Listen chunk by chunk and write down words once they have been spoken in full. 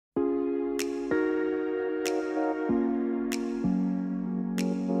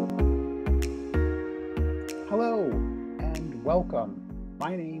welcome.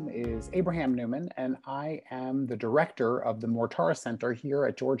 My name is Abraham Newman, and I am the director of the Mortara Center here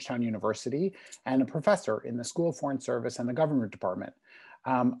at Georgetown University and a professor in the School of Foreign Service and the Government Department.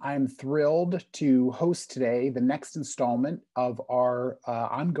 I'm thrilled to host today the next installment of our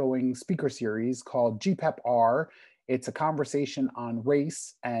ongoing speaker series called GPEP-R. It's a conversation on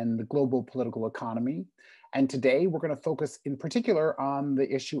race and the global political economy. And today we're going to focus in particular on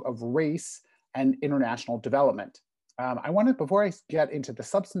the issue of race and international development. Before I get into the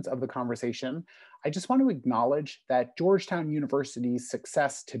substance of the conversation, I just want to acknowledge that Georgetown University's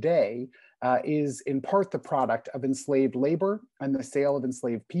success today is in part the product of enslaved labor and the sale of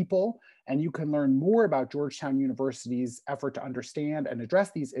enslaved people. And you can learn more about Georgetown University's effort to understand and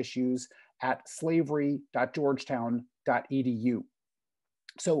address these issues at slavery.georgetown.edu.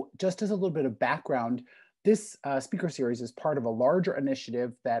 So just as a little bit of background, this speaker series is part of a larger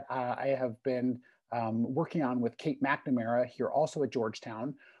initiative that I have been working on with Kate McNamara here also at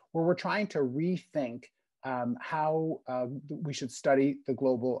Georgetown, where we're trying to rethink how we should study the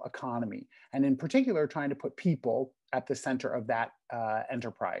global economy, and in particular, trying to put people at the center of that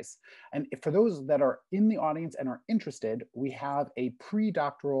enterprise. And for those that are in the audience and are interested, we have a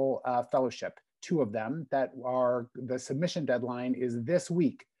pre-doctoral fellowship, 2 of them, that are, the submission deadline is this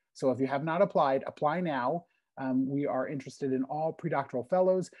week. So if you have not applied, apply now. We are interested in all pre-doctoral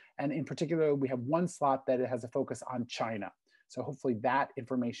fellows, and in particular, we have 1 slot that has a focus on China. So hopefully that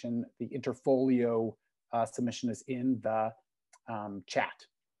information, the Interfolio submission, is in the chat.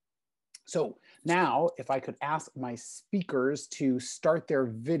 So now, if I could ask my speakers to start their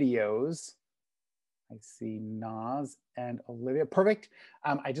videos. I see Naz and Olivia. Perfect.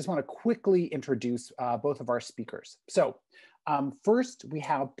 I just want to quickly introduce both of our speakers. So first, we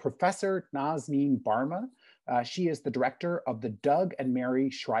have Professor Naazneen Barma. She is the director of the Doug and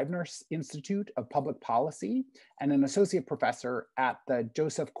Mary Scrivener Institute of Public Policy and an associate professor at the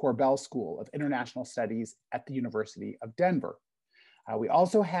Joseph Corbell School of International Studies at the University of Denver. We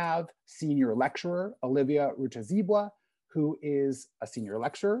also have senior lecturer Olivia Rutazibwa, who is a senior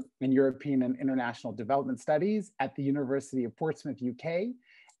lecturer in European and International Development Studies at the University of Portsmouth, UK,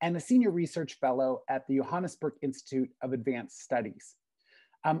 and a senior research fellow at the Johannesburg Institute of Advanced Studies.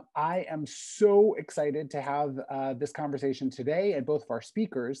 I am so excited to have this conversation today and both of our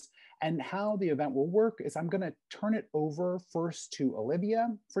speakers. And how the event will work is I'm going to turn it over first to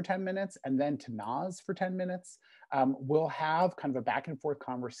Olivia for 10 minutes and then to Naz for 10 minutes. We'll have kind of a back and forth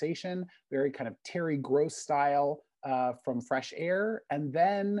conversation, very kind of Terry Gross style from Fresh Air. And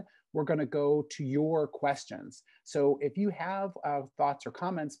then we're going to go to your questions. So if you have thoughts or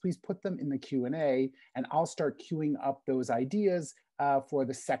comments, please put them in the Q&A and I'll start queuing up those ideas for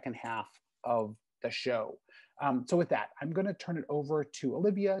the second half of the show. So with that, I'm going to turn it over to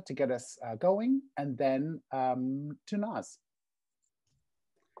Olivia to get us going, and then to Naz.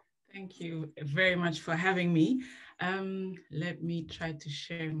 Thank you very much for having me. Let me try to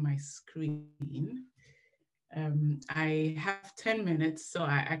share my screen. I have 10 minutes, so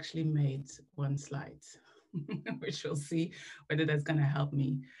I actually made 1 slide, which we'll see whether that's going to help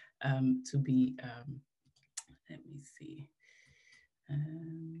me to be, let me see.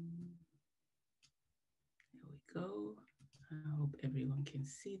 Here we go. I hope everyone can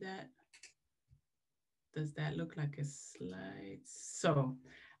see that. Does that look like a slide? So,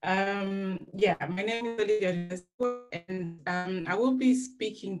 yeah, my name is Olivia U, and I will be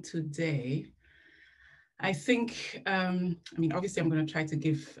speaking today. I think, I mean, obviously I'm going to try to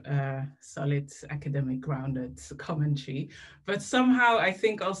give solid academic grounded commentary, but somehow I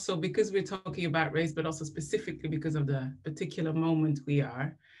think also because we're talking about race, but also specifically because of the particular moment we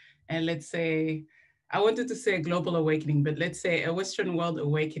are, and let's say, I wanted to say a global awakening, but let's say a Western world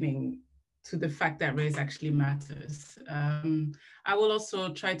awakening to the fact that race actually matters. I will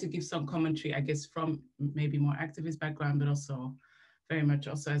also try to give some commentary, I guess, from maybe more activist background, but also very much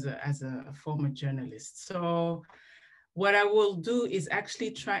also as a former journalist. So what I will do is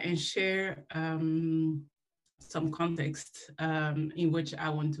actually try and share some context in which I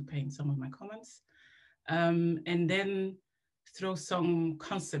want to paint some of my comments, and then throw some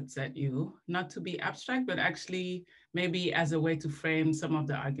concepts at you, not to be abstract, but actually maybe as a way to frame some of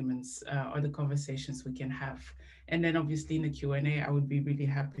the arguments or the conversations we can have. And then obviously in the Q&A, I would be really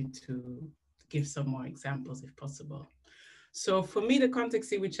happy to give some more examples if possible. So for me, the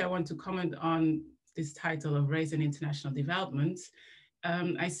context in which I want to comment on this title of Race and International Development,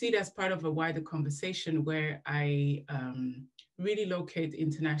 I see it as part of a wider conversation where I really locate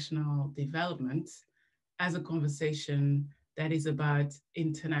international development as a conversation that is about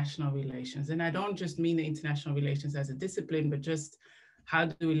international relations. And I don't just mean the international relations as a discipline, but just how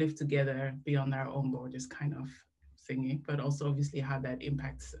do we live together beyond our own borders kind of thingy, but also obviously how that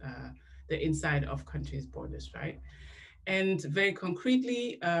impacts the inside of countries' borders, right? And very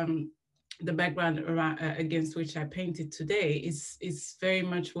concretely, the background around, against which I painted today is very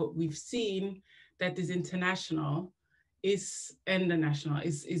much what we've seen, that is international is, and the national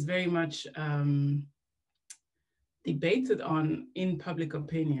is very much debated on in public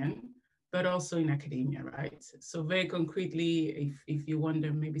opinion, but also in academia, right? So very concretely, if you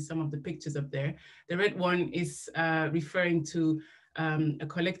wonder maybe some of the pictures up there, the red one is referring to a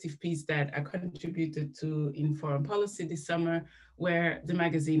collective piece that I contributed to in foreign policy this summer, where the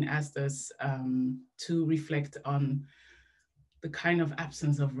magazine asked us to reflect on the kind of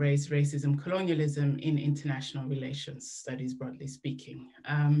absence of race, racism, colonialism in international relations studies, broadly speaking.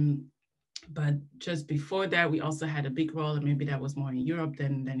 But just before that, we also had a big role, and maybe that was more in Europe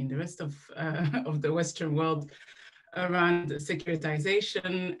than in the rest of the Western world, around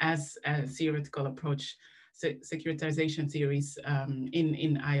securitization as a theoretical approach, securitization theories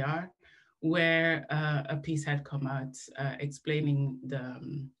in IR, where a piece had come out explaining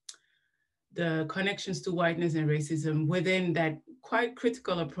the connections to whiteness and racism within that quite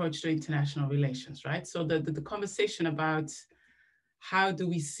critical approach to international relations, right? So the conversation about how do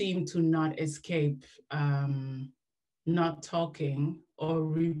we seem to not escape not talking or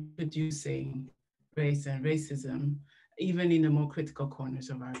reproducing race and racism, even in the more critical corners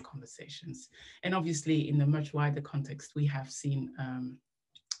of our conversations. And obviously in the much wider context, we have seen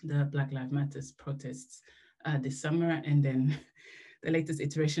the Black Lives Matter protests this summer, and then the latest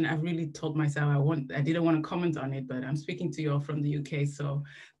iteration. I've really told myself I didn't want to comment on it, but I'm speaking to you all from the UK. So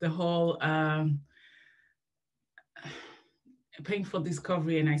the whole painful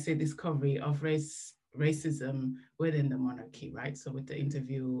discovery, and I say discovery, of racism within the monarchy, right? So with the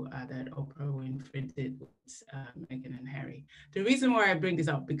interview that Oprah Winfrey did with Meghan and Harry. The reason why I bring this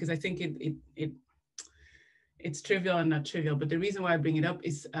up, because I think it's trivial and not trivial, but the reason why I bring it up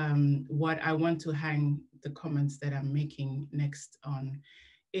is what I want to hang the comments that I'm making next on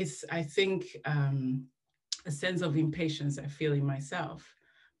is, I think, a sense of impatience I feel in myself.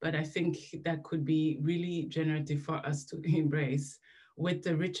 But I think that could be really generative for us to embrace with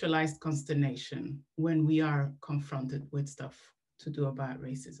the ritualized consternation when we are confronted with stuff to do about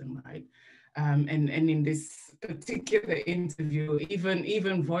racism, right? And in this particular interview,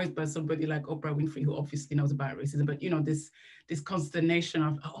 even voiced by somebody like Oprah Winfrey, who obviously knows about racism, but this consternation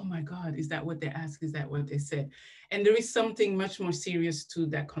of, oh my God, is that what they asked? Is that what they said? And there is something much more serious to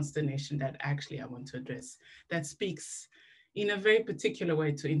that consternation that actually I want to address, that speaks in a very particular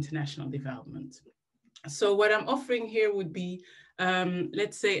way to international development. So what I'm offering here would be,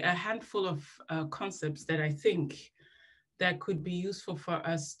 let's say, a handful of concepts that I think that could be useful for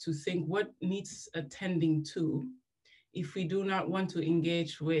us to think what needs attending to if we do not want to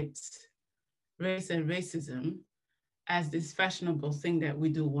engage with race and racism as this fashionable thing that we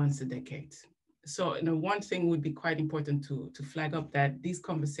do once a decade. So one thing would be quite important to flag up, that these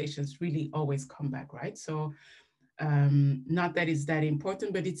conversations really always come back, right? So not that it's that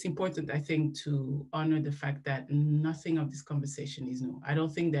important, but it's important, I think, to honor the fact that nothing of this conversation is new. I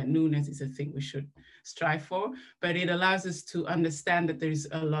don't think that newness is a thing we should strive for, but it allows us to understand that there's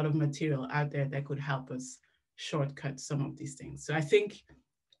a lot of material out there that could help us shortcut some of these things. So I think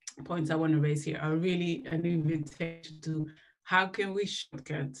points I want to raise here are really an invitation to how can we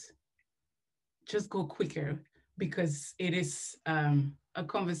shortcut, just go quicker, because it is a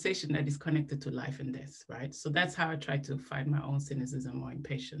conversation that is connected to life and death, right? So that's how I try to fight my own cynicism or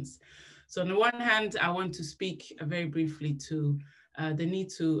impatience. So on the one hand, I want to speak very briefly to the need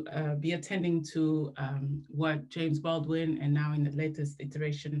to be attending to what James Baldwin, and now in the latest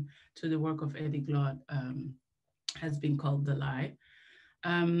iteration to the work of Eddie Glaude, has been called the lie.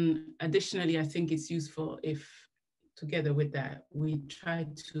 Additionally, I think it's useful if, together with that, we try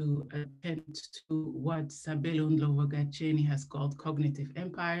to attend to what Sabelo Ndlovu-Gacheni has called cognitive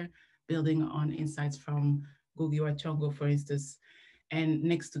empire, building on insights from Ngugi wa Thiong'o, for instance. And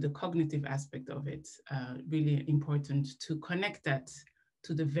next to the cognitive aspect of it, really important to connect that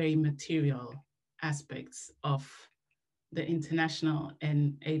to the very material aspects of the international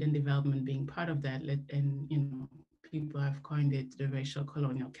and aid and development being part of that. And people have coined it the racial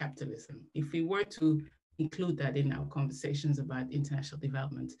colonial capitalism. If we were to include that in our conversations about international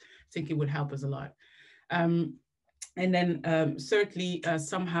development, I think it would help us a lot. And then certainly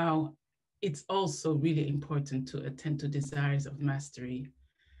somehow it's also really important to attend to desires of mastery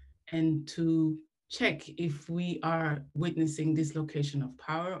and to check if we are witnessing dislocation of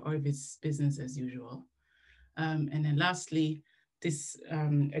power or if it's business as usual. And then lastly, this,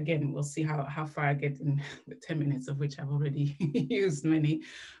 again, we'll see how far I get in the 10 minutes of which I've already used many.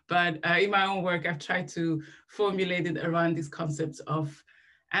 But in my own work, I've tried to formulate it around these concepts of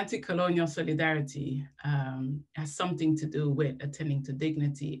anti-colonial solidarity has something to do with attending to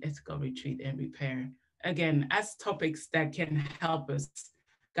dignity, ethical retreat, and repair. Again, as topics that can help us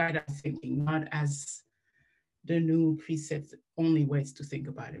guide our thinking, not as the new preset only ways to think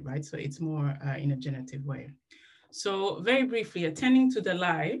about it, right? So it's more in a generative way. So very briefly, attending to the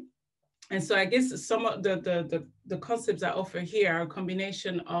lie. And so I guess some of the concepts I offer here are a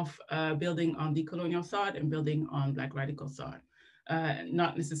combination of building on decolonial thought and building on Black radical thought.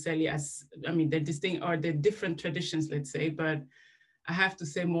 Not necessarily as, I mean, they're distinct or they're different traditions, let's say, but I have to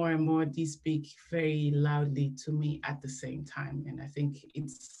say more and more, these speak very loudly to me at the same time. And I think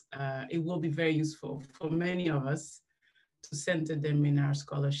it will be very useful for many of us to center them in our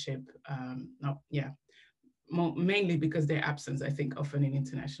scholarship. Mainly because their absence, I think, often in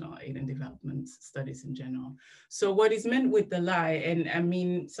international aid and development studies in general. So what is meant with the lie, and I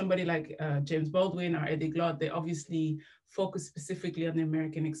mean, somebody like James Baldwin or Eddie Glaude, they obviously focus specifically on the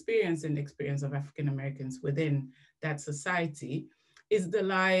American experience and the experience of African Americans within that society, is the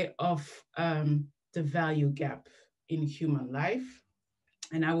lie of the value gap in human life.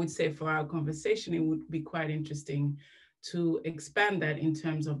 And I would say for our conversation, it would be quite interesting to expand that in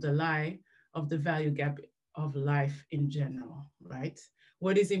terms of the lie of the value gap of life in general, right?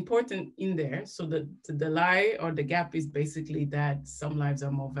 What is important in there, so the lie or the gap is basically that some lives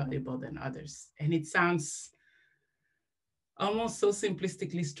are more valuable than others. And it sounds almost so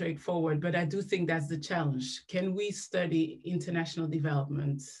simplistically straightforward, but I do think that's the challenge. Can we study international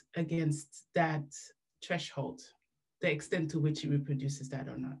development against that threshold, the extent to which it reproduces that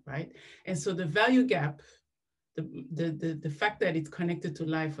or not, right? And so the value gap, the fact that it's connected to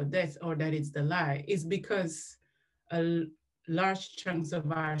life or death, or that it's the lie, is because large chunks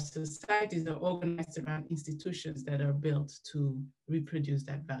of our societies are organized around institutions that are built to reproduce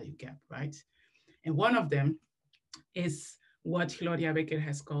that value gap, right? And one of them is what Gloria Becker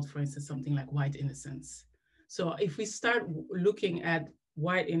has called, for instance, something like white innocence. So if we start looking at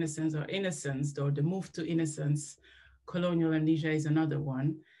white innocence or innocence, or the move to innocence, colonial amnesia is another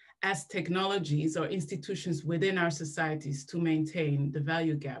one, as technologies or institutions within our societies to maintain the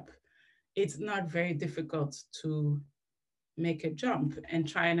value gap, it's not very difficult to make a jump and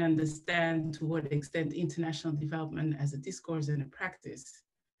try and understand to what extent international development as a discourse and a practice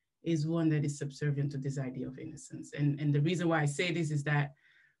is one that is subservient to this idea of innocence. And the reason why I say this is that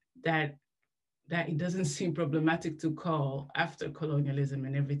it doesn't seem problematic to call, after colonialism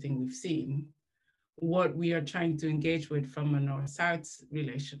and everything we've seen, what we are trying to engage with from a North-South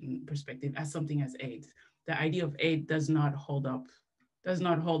relation perspective as something as aid. The idea of aid does not hold up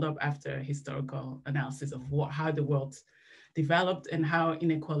after historical analysis of how the world developed and how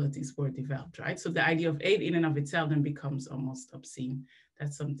inequalities were developed, right? So the idea of aid in and of itself then becomes almost obscene.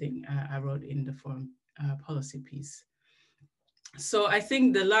 That's something I wrote in the foreign policy piece. So I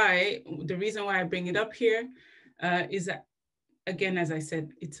think the lie, the reason why I bring it up here is that, again, as I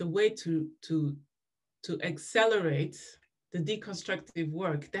said, it's a way to accelerate the deconstructive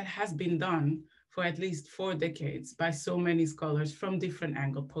work that has been done for at least 4 decades by so many scholars from different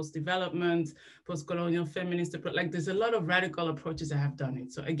angles, post-development, post-colonial feminist, like there's a lot of radical approaches that have done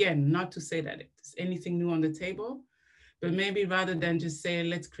it. So again, not to say that there's anything new on the table, but maybe rather than just say,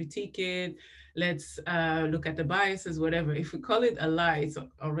 let's critique it, let's look at the biases, whatever. If we call it a lie, it's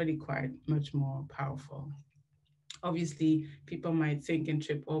already quite much more powerful. Obviously, people might think and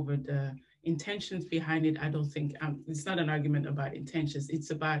trip over the intentions behind it. I don't think, it's not an argument about intentions.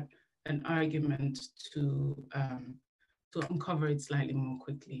 It's about an argument to uncover it slightly more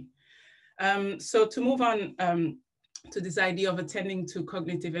quickly. So to move on to this idea of attending to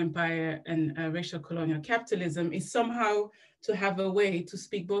cognitive empire and racial colonial capitalism is somehow to have a way to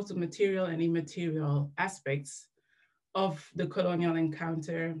speak both to material and immaterial aspects of the colonial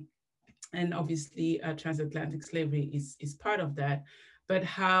encounter. And obviously transatlantic slavery is part of that, but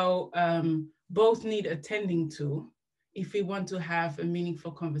how both need attending to if we want to have a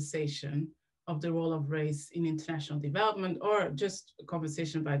meaningful conversation of the role of race in international development, or just a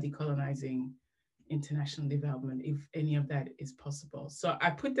conversation about decolonizing international development, if any of that is possible. So I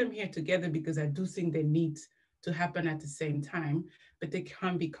put them here together because I do think they need to happen at the same time, but they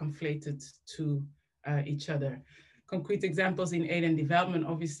can't be conflated to each other. Concrete examples in aid and development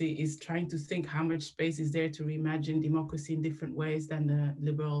obviously is trying to think how much space is there to reimagine democracy in different ways than the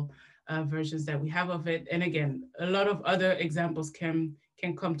liberal versions that we have of it. And again, a lot of other examples can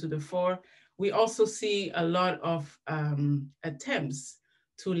come to the fore. We also see a lot of attempts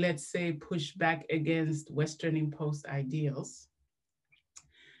to, let's say, push back against Western imposed ideals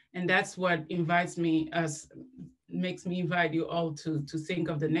And that's what makes me invite you all to think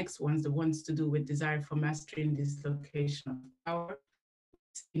of the next ones, the ones to do with desire for mastery and dislocation of power,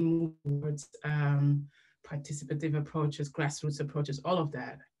 move towards participative approaches, grassroots approaches, all of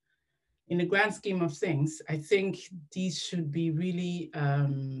that. In the grand scheme of things, I think these should be really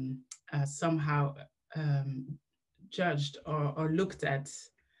somehow judged or looked at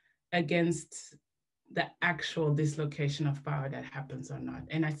against the actual dislocation of power that happens or not.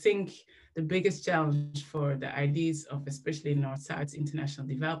 And I think the biggest challenge for the ideas of especially North-South international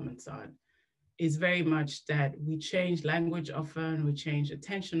development thought is very much that we change language often, we change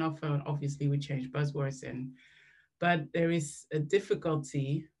attention often, obviously we change buzzwords, but there is a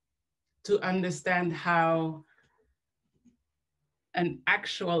difficulty to understand how an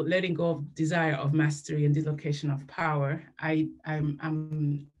actual letting go of desire of mastery and dislocation of power, I'm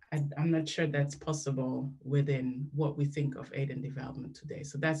not sure that's possible within what we think of aid and development today.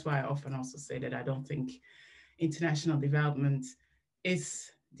 So that's why I often also say that I don't think international development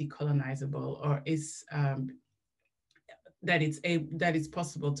is decolonizable or is that it's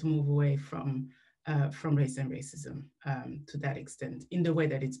possible to move away from race and racism to that extent in the way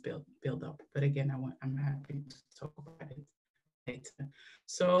that it's built up. But again, I'm happy to talk about it later.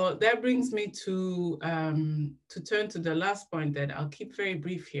 So that brings me to turn to the last point that I'll keep very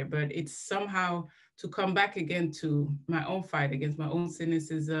brief here, but it's somehow to come back again to my own fight against my own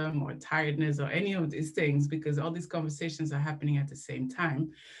cynicism or tiredness or any of these things, because all these conversations are happening at the same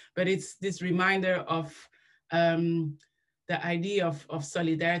time. But it's this reminder of the idea of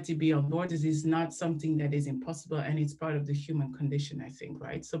solidarity beyond borders is not something that is impossible, and it's part of the human condition, I think,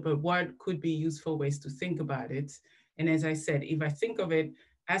 right? So, but what could be useful ways to think about it? And as I said, if I think of it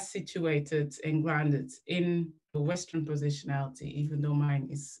as situated and grounded in a Western positionality, even though mine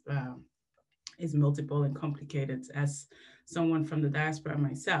is multiple and complicated as someone from the diaspora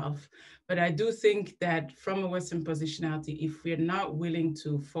myself, but I do think that from a Western positionality, if we're not willing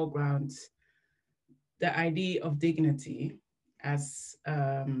to foreground the idea of dignity as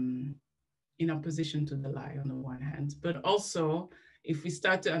in opposition to the lie on the one hand, but also if we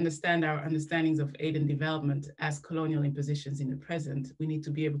start to understand our understandings of aid and development as colonial impositions in the present, we need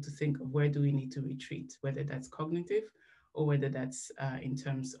to be able to think of where do we need to retreat, whether that's cognitive or whether that's in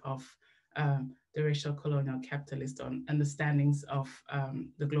terms of the racial colonial capitalist understandings of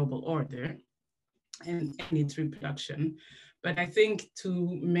the global order and its reproduction. But I think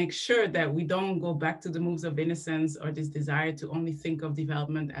to make sure that we don't go back to the moves of innocence or this desire to only think of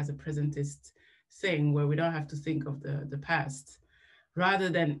development as a presentist thing where we don't have to think of the past, rather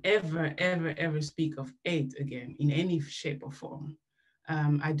than ever speak of aid again in any shape or form.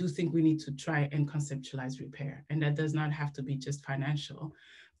 I do think we need to try and conceptualize repair. And that does not have to be just financial.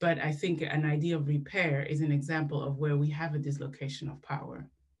 But I think an idea of repair is an example of where we have a dislocation of power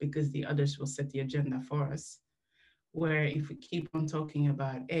because the others will set the agenda for us. Where if we keep on talking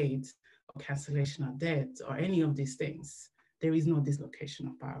about aid or cancellation of debt or any of these things, there is no dislocation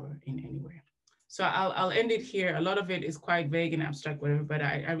of power in any way. So I'll end it here. A lot of it is quite vague and abstract, whatever, but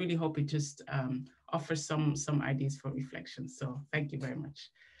I really hope it just offers some ideas for reflection. So thank you very much.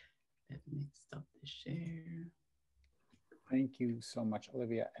 Let me stop the share. Thank you so much,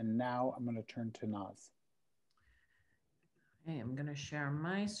 Olivia. And now I'm going to turn to Naz. Okay, I'm going to share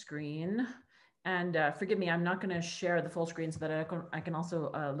my screen. And forgive me, I'm not going to share the full screen so that I can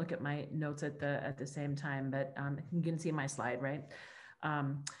also look at my notes at the same time, but you can see my slide, right?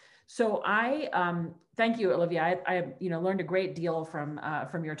 So I thank you, Olivia. I learned a great deal from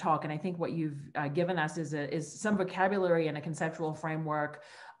your talk, and I think what you've given us is some vocabulary and a conceptual framework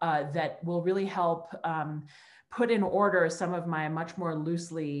that will really help put in order some of my much more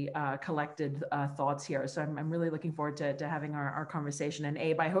loosely collected thoughts here. So I'm really looking forward to having our conversation. And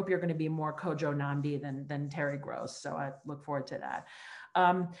Abe, I hope you're going to be more Kojo Nnamdi than Terry Gross. So I look forward to that.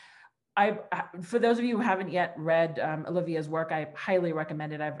 For those of you who haven't yet read Olivia's work, I highly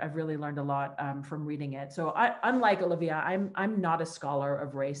recommend it. I've really learned a lot from reading it. So unlike Olivia, I'm not a scholar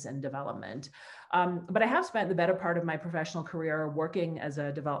of race and development, but I have spent the better part of my professional career working as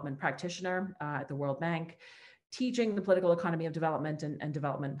a development practitioner at the World Bank, teaching the political economy of development and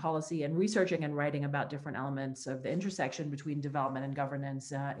development policy, and researching and writing about different elements of the intersection between development and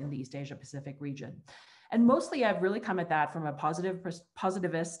governance in the East Asia Pacific region. And mostly I've really come at that from a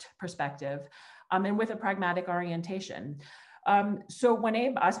positivist perspective and with a pragmatic orientation. So when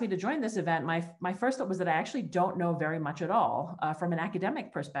Abe asked me to join this event, my first thought was that I actually don't know very much at all from an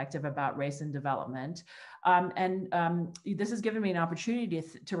academic perspective about race and development. This has given me an opportunity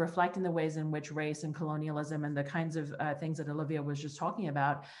to reflect in the ways in which race and colonialism and the kinds of things that Olivia was just talking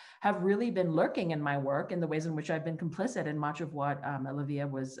about have really been lurking in my work, and the ways in which I've been complicit in much of what Olivia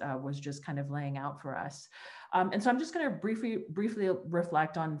was just kind of laying out for us. And so I'm just going to briefly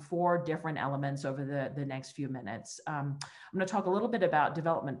reflect on 4 different elements over the next few minutes. I'm going to talk a little bit about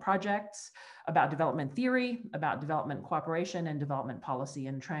development projects, about development theory, about development cooperation and development policy,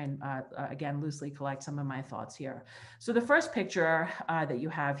 and try and, again, loosely collect some of my thoughts here. So the first picture that you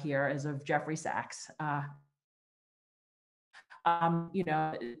have here is of Jeffrey Sachs. You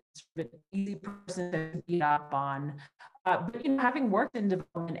know, it's an easy person to beat up on. But you know, having worked in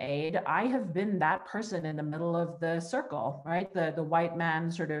development aid, I have been that person in the middle of the circle, right? The white man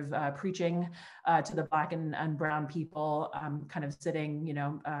sort of preaching to the Black and brown people, kind of sitting, you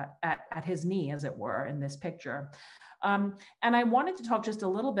know, at his knee, as it were, in this picture. And I wanted to talk just a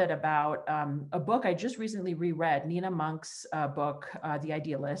little bit about a book I just recently reread, Nina Monk's book, The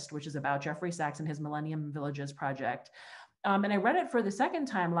Idealist, which is about Jeffrey Sachs and his Millennium Villages project. And I read it for the second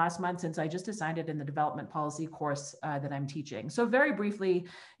time last month, since I just assigned it in the development policy course that I'm teaching. So very briefly,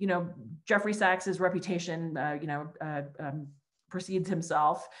 you know, Jeffrey Sachs's reputation, precedes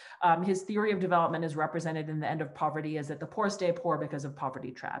himself. His theory of development is represented in The End of Poverty as that the poor stay poor because of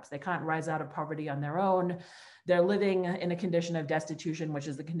poverty traps. They can't rise out of poverty on their own. They're living in a condition of destitution, which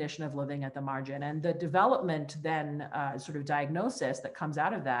is the condition of living at the margin. And the development then sort of diagnosis that comes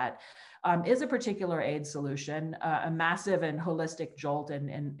out of that is a particular aid solution, a massive and holistic jolt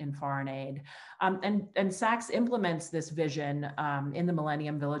in foreign aid. And Sachs implements this vision in the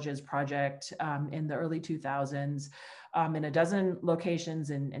Millennium Villages project in the early 2000s. In a dozen locations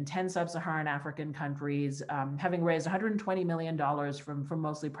in 10 sub-Saharan African countries, having raised $120 million from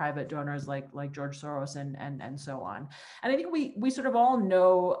mostly private donors like George Soros and so on. And I think we sort of all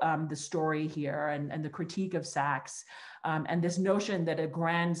know the story here and the critique of Sachs and this notion that a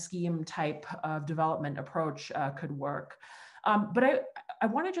grand scheme type of development approach could work. But I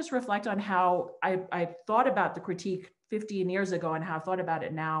want to just reflect on how I thought about the critique 15 years ago and how I've thought about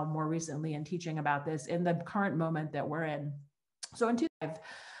it now more recently in teaching about this in the current moment that we're in. So in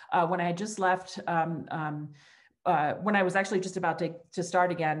 2005, when I had just left, when I was actually just about to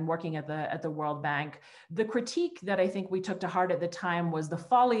start again working at the World Bank, the critique that I think we took to heart at the time was the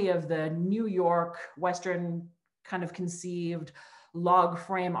folly of the New York Western kind of conceived log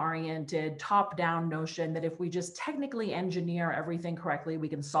frame oriented top-down notion that if we just technically engineer everything correctly, we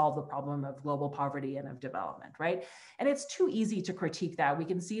can solve the problem of global poverty and of development, right? And it's too easy to critique that. We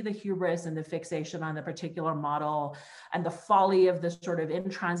can see the hubris and the fixation on the particular model and the folly of this sort of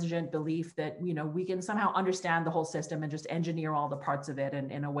intransigent belief that, you know, we can somehow understand the whole system and just engineer all the parts of it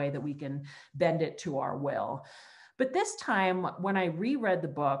in a way that we can bend it to our will. But this time, when I reread the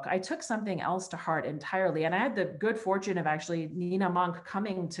book, I took something else to heart entirely. And I had the good fortune of actually Nina Monk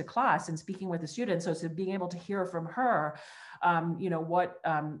coming to class and speaking with the students. So being able to hear from her, you know,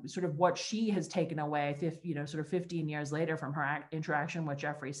 what she has taken away, you know, sort of 15 years later from her interaction with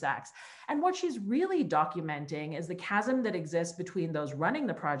Jeffrey Sachs. And what she's really documenting is the chasm that exists between those running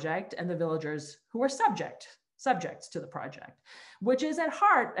the project and the villagers who are subjects to the project, which is at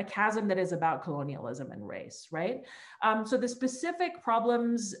heart a chasm that is about colonialism and race, right? So the specific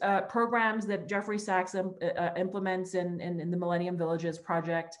programs that Jeffrey Sachs implements in the Millennium Villages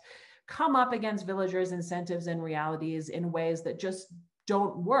project come up against villagers' incentives and realities in ways that just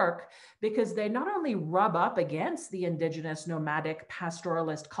don't work, because they not only rub up against the indigenous nomadic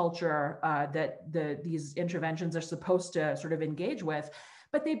pastoralist culture that these interventions are supposed to sort of engage with,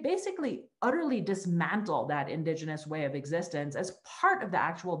 but they basically utterly dismantle that indigenous way of existence as part of the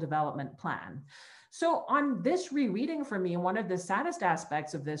actual development plan. So on this rereading for me, one of the saddest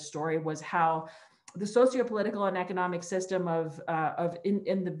aspects of this story was how the socio-political and economic system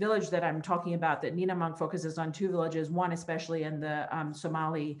in the village that I'm talking about, that Nina Monk focuses on 2 villages, one especially in the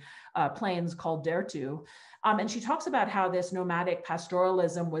Somali plains called Dertu. And she talks about how this nomadic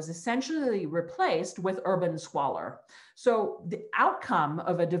pastoralism was essentially replaced with urban squalor. So the outcome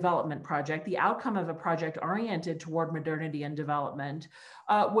of a development project, the outcome of a project oriented toward modernity and development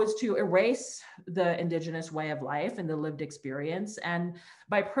was to erase the indigenous way of life and the lived experience. And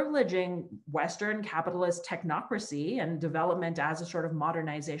by privileging Western capitalist technocracy and development as a sort of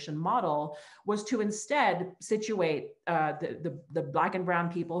modernization model, was to instead situate the Black and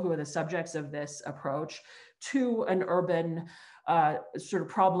brown people who are the subjects of this approach to an urban sort of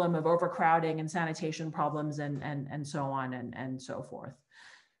problem of overcrowding and sanitation problems and so on and so forth.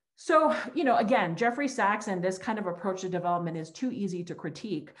 So, again, Jeffrey Sachs and this kind of approach to development is too easy to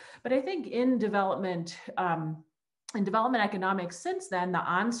critique. But I think in development economics since then, the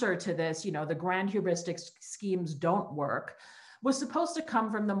answer to this, the grand heuristic schemes don't work, was supposed to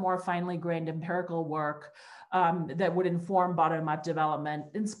come from the more finely grained empirical work that would inform bottom-up development,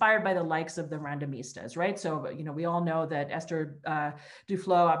 inspired by the likes of the randomistas, right? So, we all know that Esther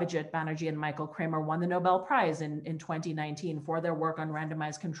Duflo, Abhijit Banerjee, and Michael Kramer won the Nobel Prize in 2019 for their work on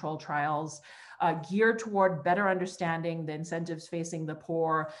randomized control trials geared toward better understanding the incentives facing the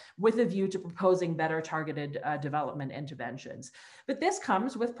poor with a view to proposing better targeted development interventions. But this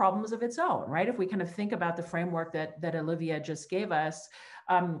comes with problems of its own, right? If we kind of think about the framework that Olivia just gave us,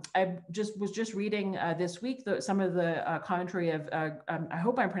 I was just reading this week some of the commentary of, I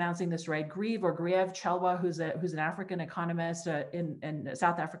hope I'm pronouncing this right, Griev Chelwa, who's an African economist, and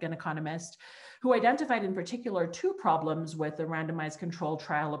South African economist, who identified in particular two problems with the randomized control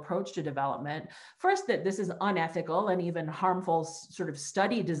trial approach to development. First, that this is unethical and even harmful sort of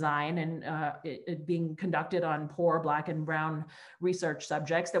study design, and it being conducted on poor Black and Brown research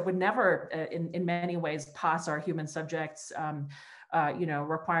subjects that would never, in many ways, pass our human subjects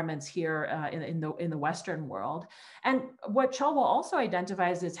requirements here in the Western world. And what Chelwa also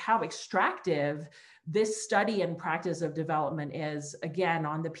identifies is how extractive this study and practice of development is, again,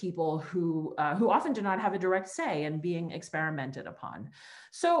 on the people who often do not have a direct say in being experimented upon.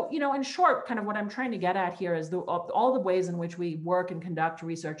 So, in short, kind of what I'm trying to get at here is all the ways in which we work and conduct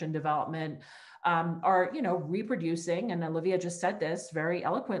research and development are, reproducing, and Olivia just said this very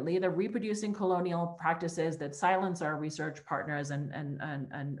eloquently, they're reproducing colonial practices that silence our research partners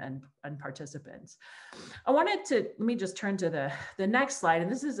and participants. Let me just turn to the next slide.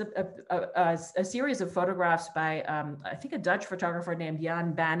 And this is a series of photographs by, I think, a Dutch photographer named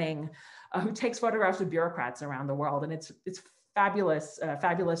Jan Banning, who takes photographs of bureaucrats around the world. And it's fabulous,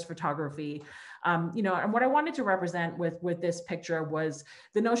 fabulous photography. And what I wanted to represent with this picture was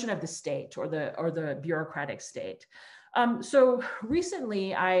the notion of the state or the bureaucratic state. So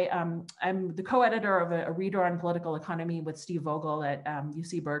recently, I'm the co-editor of a reader on political economy with Steve Vogel at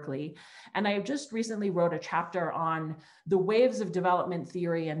UC Berkeley. And I just recently wrote a chapter on the waves of development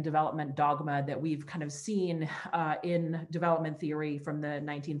theory and development dogma that we've kind of seen in development theory from the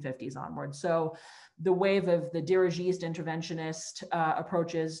 1950s onward. So the wave of the dirigist interventionist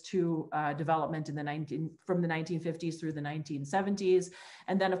approaches to development from the 1950s through the 1970s.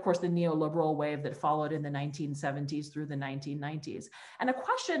 And then, of course, the neoliberal wave that followed in the 1970s through the 1990s. And a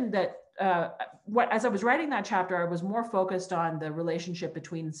question that, as I was writing that chapter, I was more focused on the relationship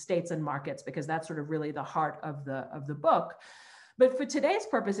between states and markets, because that's sort of really the heart of the book. But for today's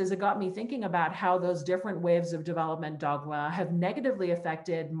purposes, it got me thinking about how those different waves of development dogma have negatively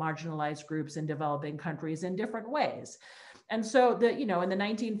affected marginalized groups in developing countries in different ways. And so in the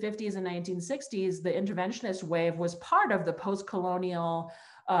 1950s and 1960s, the interventionist wave was part of the post-colonial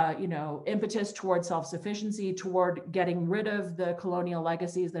impetus toward self-sufficiency, toward getting rid of the colonial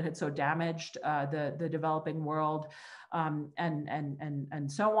legacies that had so damaged the developing world, and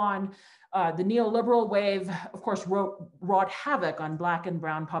so on. The neoliberal wave, of course, wrought havoc on Black and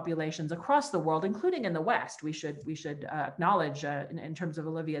Brown populations across the world, including in the West. We should acknowledge, in terms of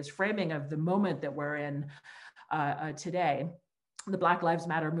Olivia's framing of the moment that we're in today, the Black Lives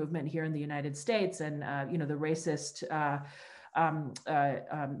Matter movement here in the United States, and the racist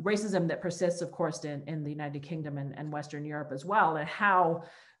racism that persists, of course, in the United Kingdom and Western Europe as well, and how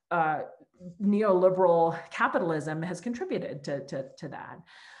neoliberal capitalism has contributed to that.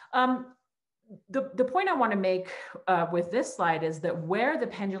 The point I want to make with this slide is that where the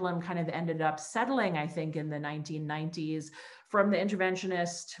pendulum kind of ended up settling, I think, in the 1990s, from the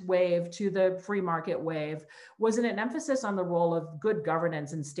interventionist wave to the free market wave, was an emphasis on the role of good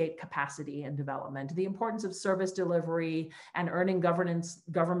governance and state capacity and development, the importance of service delivery and earning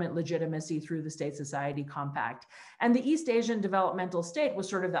government legitimacy through the state-society compact. And the East Asian developmental state was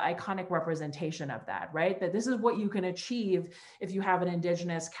sort of the iconic representation of that, right? That this is what you can achieve if you have an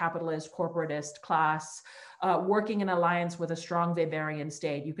indigenous, capitalist, corporatist class working in alliance with a strong Weberian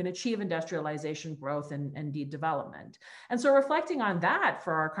state. You can achieve industrialization, growth, and indeed development. And so reflecting on that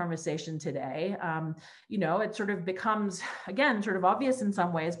for our conversation today, it sort of becomes, again, sort of obvious in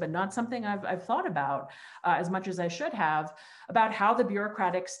some ways, but not something I've thought about as much as I should have, about how the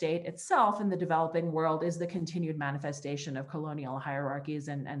bureaucratic state itself in the developing world is the continued manifestation of colonial hierarchies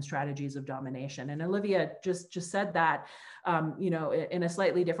and strategies of domination. And Olivia just said that, in a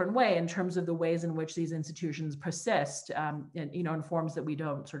slightly different way in terms of the ways in which these institutions persist, in forms that we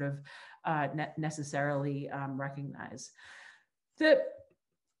don't sort of necessarily recognize.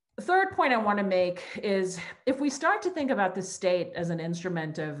 third point I want to make is if we start to think about the state as an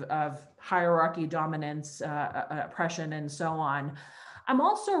instrument of hierarchy, dominance, oppression, and so on, I'm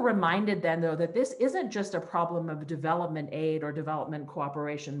also reminded then, though, that this isn't just a problem of development aid or development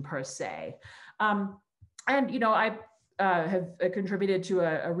cooperation per se. And, you know, I have contributed to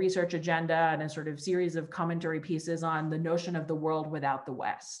a research agenda and a sort of series of commentary pieces on the notion of the world without the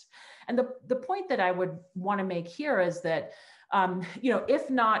West. And the point that I would want to make here is that you know, if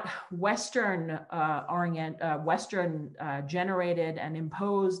not Western generated and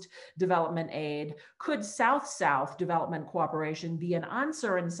imposed development aid, could South-South development cooperation be an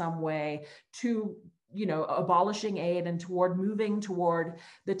answer in some way to, you know, abolishing aid and toward moving toward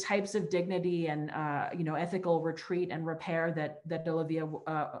the types of dignity and, you know, ethical retreat and repair that Olivia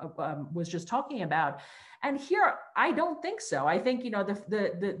was just talking about? And here, I don't think so. I think, you know,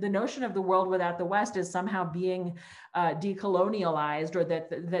 the notion of the world without the West is somehow being decolonialized, or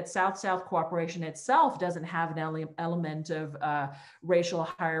that South-South cooperation itself doesn't have an element of racial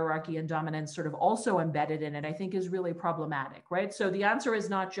hierarchy and dominance sort of also embedded in it, I think is really problematic, right? So the answer is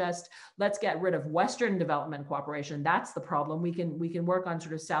not just, let's get rid of Western development cooperation. That's the problem. We can work on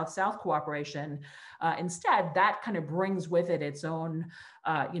sort of South-South cooperation. Instead, that kind of brings with it its own,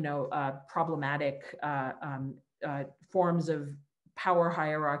 you know, problematic forms of power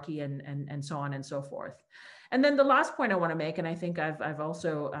hierarchy and so on and so forth. And then the last point I want to make, and I think I've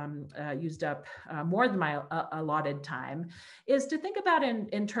also used up more than my allotted time, is to think about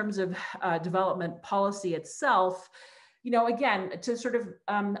in terms of development policy itself. You know, again, to sort of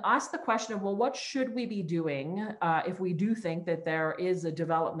ask the question of, well, what should we be doing if we do think that there is a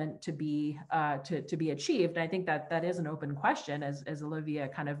development to be achieved? And I think that is an open question, as Olivia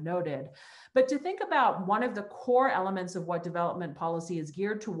kind of noted. But to think about one of the core elements of what development policy is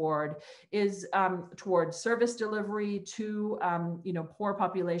geared toward is toward service delivery to you know, poor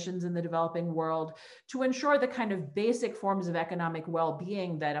populations in the developing world, to ensure the kind of basic forms of economic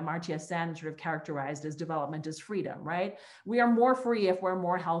well-being that Amartya Sen sort of characterized as development as freedom, right? We are more free if we're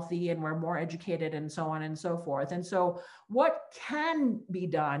more healthy and we're more educated and so on and so forth. And so what can be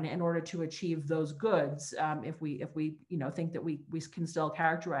done in order to achieve those goods if we you know, think that we can still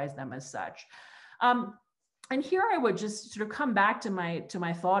characterize them as such? And here I would just sort of come back to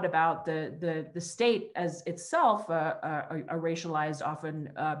my thought about the state as itself a racialized,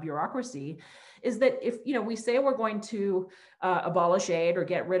 often bureaucracy, is that if, you know, we say we're going to abolish aid or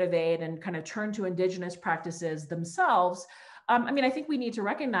get rid of aid and kind of turn to indigenous practices themselves, I mean, I think we need to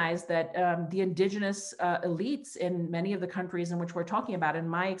recognize that the indigenous elites in many of the countries in which we're talking about, in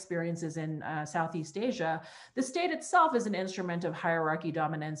my experiences in Southeast Asia, the state itself is an instrument of hierarchy,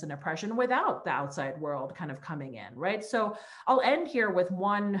 dominance, and oppression without the outside world kind of coming in, right? So I'll end here with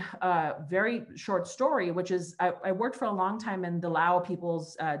one very short story, which is I worked for a long time in the Lao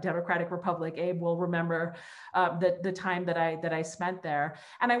People's Democratic Republic. Abe will remember the time that I spent there.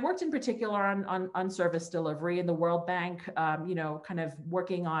 And I worked in particular on service delivery in the World Bank, you know, kind of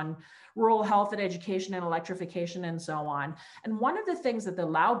working on rural health and education and electrification and so on. And one of the things that the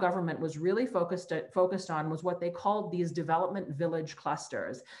Lao government was really focused on was what they called these development village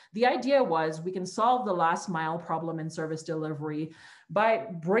clusters. The idea was we can solve the last mile problem in service delivery by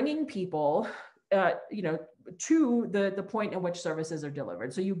bringing people you know, to the point at which services are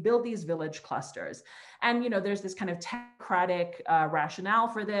delivered. So you build these village clusters. And, you know, there's this kind of technocratic rationale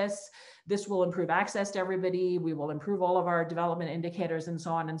for this. This will improve access to everybody. We will improve all of our development indicators and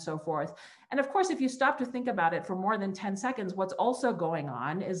so on and so forth. And of course, if you stop to think about it for more than 10 seconds, what's also going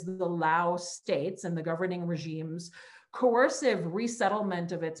on is the Lao states and the governing regimes coercive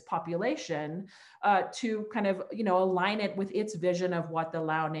resettlement of its population to kind of, you know, align it with its vision of what the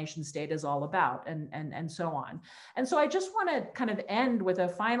Lao nation state is all about and so on. And so I just want to kind of end with a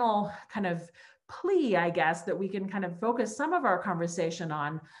final kind of plea, I guess, that we can kind of focus some of our conversation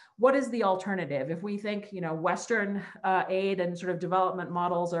on what is the alternative. If we think, you know, Western aid and sort of development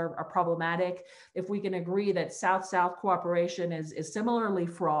models are problematic, if we can agree that South-South cooperation is similarly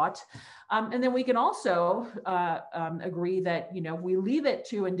fraught, and then we can also agree that, you know, we leave it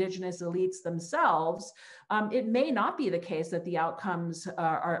to indigenous elites themselves, it may not be the case that the outcomes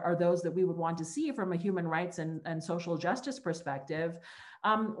are those that we would want to see from a human rights and social justice perspective.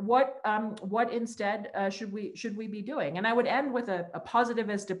 What instead should we be doing? And I would end with a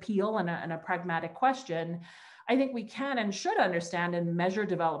positivist appeal and a pragmatic question. I think we can and should understand and measure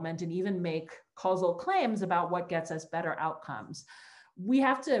development and even make causal claims about what gets us better outcomes. We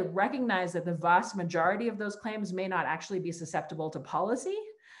have to recognize that the vast majority of those claims may not actually be susceptible to policy.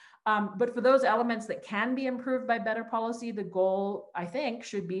 But for those elements that can be improved by better policy, the goal, I think,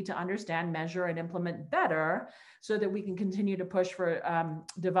 should be to understand, measure, and implement better so that we can continue to push for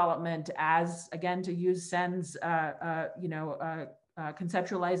development as, again, to use Sen's,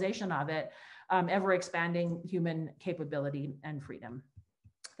 conceptualization of it, ever expanding human capability and freedom.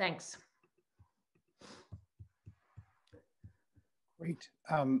 Thanks. Great.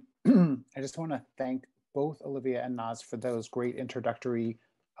 I just want to thank both Olivia and Naz for those great introductory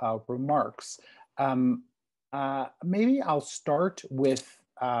remarks. Maybe I'll start with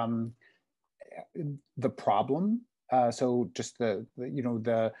the problem. So just the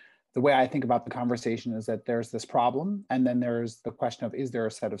way I think about the conversation is that there's this problem, and then there's the question of, is there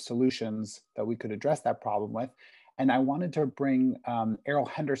a set of solutions that we could address that problem with? And I wanted to bring Errol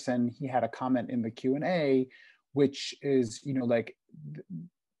Henderson. He had a comment in the Q&A, which is, like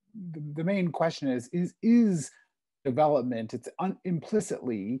the main question is development, it's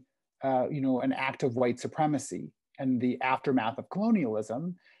implicitly, an act of white supremacy and the aftermath of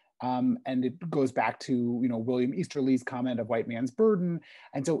colonialism. And it goes back to, William Easterly's comment of white man's burden.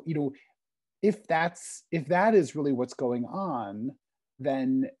 And so, if that is really what's going on,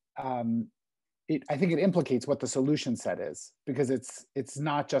 then I think it implicates what the solution set is, because it's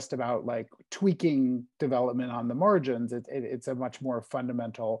not just about like tweaking development on the margins. It's a much more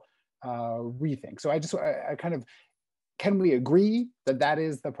fundamental rethink. So I kind of, can we agree that that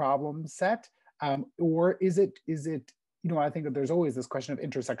is the problem set, or is it? I think that there's always this question of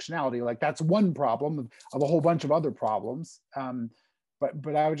intersectionality. Like that's one problem of a whole bunch of other problems.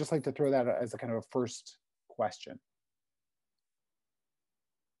 But I would just like to throw that as a kind of a first question.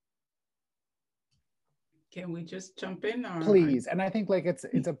 Can we just jump in? Or please? And I think like it's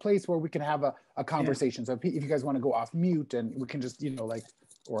a place where we can have a conversation. Yeah. So if you guys want to go off mute, and we can just,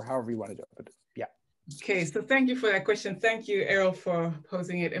 or however you want to do it. But yeah. Okay, so thank you for that question. Thank you, Errol, for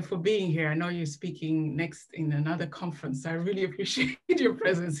posing it and for being here. I know you're speaking next in another conference. I really appreciate your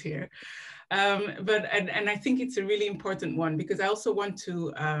presence here. But I think it's a really important one, because I also want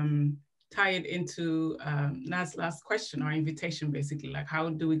to tie it into Naz's last question or invitation, basically, like how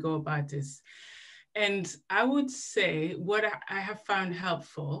do we go about this? And I would say what I have found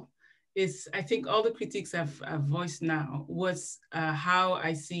helpful is, I think all the critiques I've voiced now was how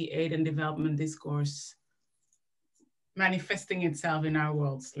I see aid and development discourse manifesting itself in our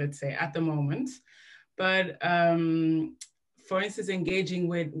worlds, let's say, at the moment. But for instance, engaging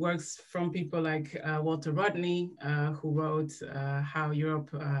with works from people like Walter Rodney, who wrote How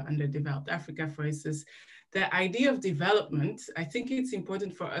Europe Underdeveloped Africa, for instance, the idea of development, I think it's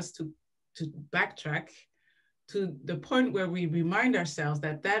important for us to backtrack to the point where we remind ourselves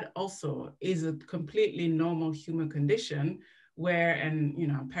that that also is a completely normal human condition where, and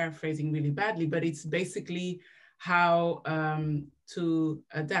I'm paraphrasing really badly, but it's basically how to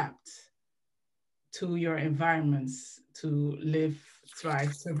adapt to your environments, to live,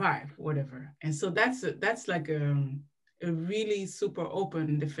 thrive, survive, whatever. And so that's like a really super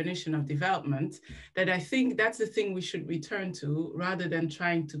open definition of development that I think that's the thing we should return to, rather than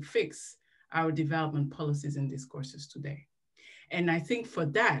trying to fix our development policies and discourses today. And I think for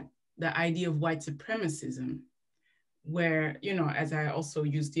that, the idea of white supremacism, where, as I also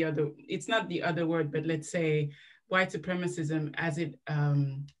use it's not the other word, but let's say white supremacism as it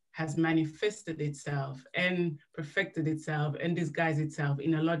has manifested itself and perfected itself and disguised itself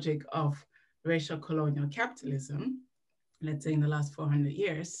in a logic of racial colonial capitalism, let's say in the last 400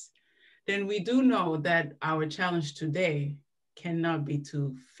 years, then we do know that our challenge today cannot be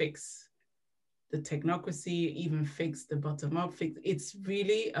to fix the technocracy, even fix the bottom-up fix. It's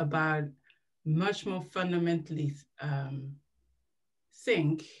really about much more fundamentally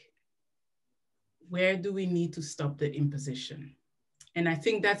think, where do we need to stop the imposition? And I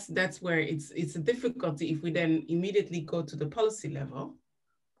think that's where it's a difficulty if we then immediately go to the policy level,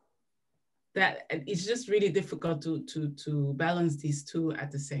 that it's just really difficult to balance these two at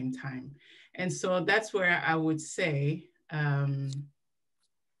the same time. And so that's where I would say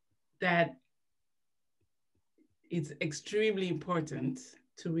that it's extremely important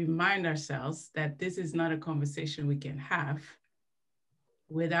to remind ourselves that this is not a conversation we can have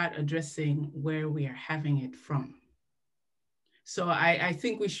without addressing where we are having it from. So I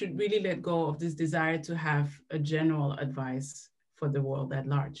think we should really let go of this desire to have a general advice for the world at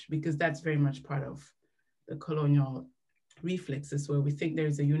large, because that's very much part of the colonial reflexes, where we think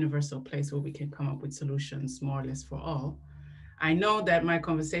there's a universal place where we can come up with solutions more or less for all. I know that my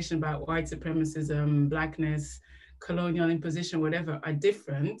conversation about white supremacism, Blackness, colonial imposition, whatever, are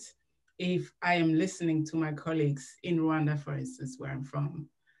different if I am listening to my colleagues in Rwanda, for instance, where I'm from,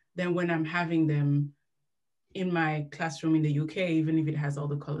 than when I'm having them in my classroom in the UK, even if it has all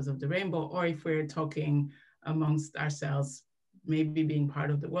the colors of the rainbow, or if we're talking amongst ourselves, maybe being part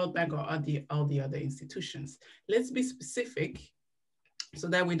of the World Bank or all the other institutions. Let's be specific so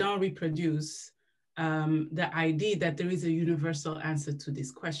that we don't reproduce the idea that there is a universal answer to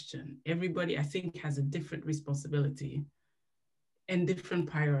this question. Everybody, I think, has a different responsibility and different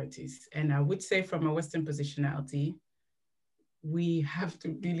priorities. And I would say from a Western positionality, we have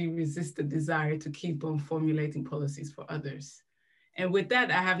to really resist the desire to keep on formulating policies for others. And with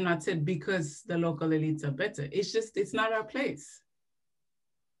that, I have not said because the local elites are better. It's just, it's not our place.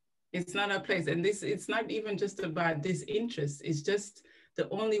 It's not our place. And this, it's not even just about disinterest. It's just the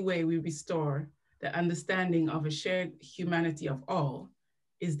only way we restore the understanding of a shared humanity of all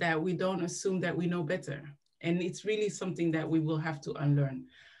is that we don't assume that we know better. And it's really something that we will have to unlearn.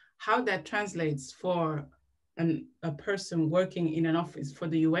 How that translates for a person working in an office for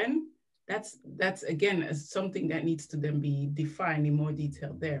the UN, that's again something that needs to then be defined in more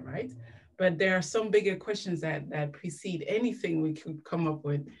detail there, right? But there are some bigger questions that precede anything we could come up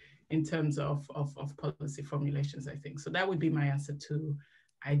with in terms of policy formulations, I think. So that would be my answer to,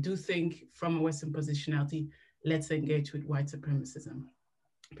 I do think from a Western positionality, let's engage with white supremacism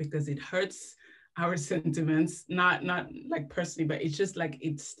because it hurts our sentiments, not like personally, but it's just like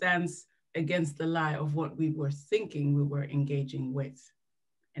it stands against the lie of what we were thinking we were engaging with.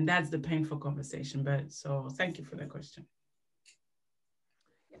 And that's the painful conversation. But so thank you for that question.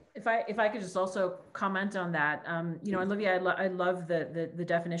 If I could just also comment on that, you know, Olivia, I love the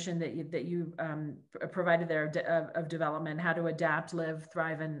definition that you provided there of development, how to adapt, live,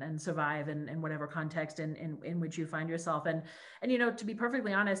 thrive, and survive in whatever context in which you find yourself. And you know, to be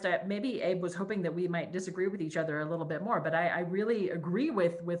perfectly honest, maybe Abe was hoping that we might disagree with each other a little bit more, but I really agree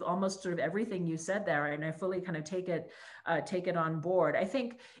with almost sort of everything you said there, and I fully kind of take it on board. I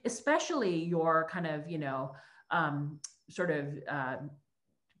think especially your kind of, you know,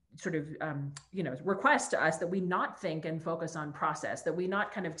 you know, request to us that we not think and focus on process, that we not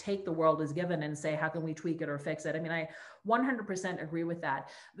kind of take the world as given and say, how can we tweak it or fix it? I mean, I 100% agree with that.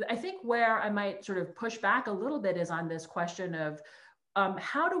 I think where I might sort of push back a little bit is on this question of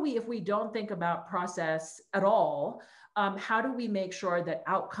how do we, if we don't think about process at all, how do we make sure that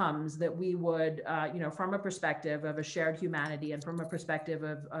outcomes that we would, you know, from a perspective of a shared humanity and from a perspective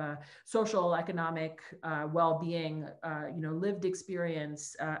of social, economic well-being, you know, lived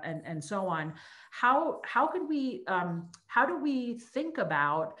experience, and so on, how do we think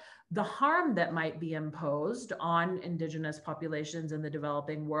about the harm that might be imposed on indigenous populations in the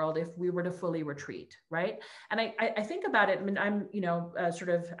developing world if we were to fully retreat, right? And I think about it, I mean, I'm, you know, I've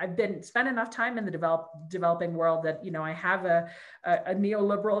spent enough time in the developing world that, you know, I have a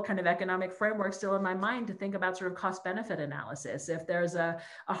neoliberal kind of economic framework still in my mind to think about sort of cost benefit analysis. If there's a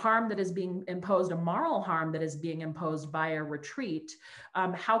harm that is being imposed, a moral harm that is being imposed by a retreat,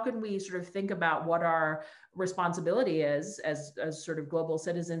 how can we sort of think about what our responsibility is as sort of global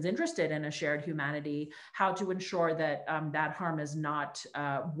citizens interested in a shared humanity, how to ensure that that harm is not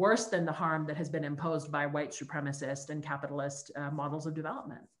worse than the harm that has been imposed by white supremacist and capitalist models of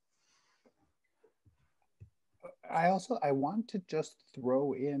development. I want to just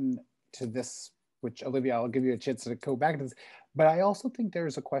throw in to this, which Olivia, I'll give you a chance to go back to this, but I also think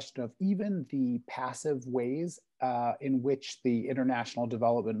there's a question of even the passive ways in which the international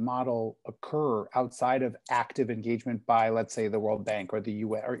development model occur outside of active engagement by, let's say, the World Bank or the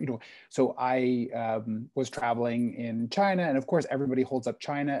UN, or, you know, so I was traveling in China, and of course, everybody holds up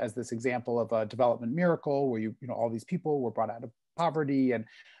China as this example of a development miracle where you know, all these people were brought out of poverty,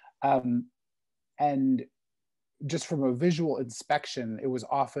 and just from a visual inspection, it was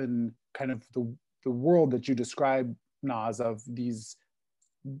often kind of the world that you describe, Naz, of these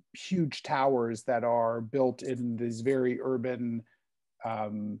huge towers that are built in these very urban,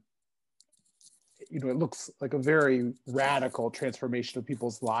 you know, it looks like a very radical transformation of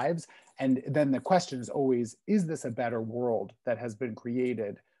people's lives. And then the question is always, is this a better world that has been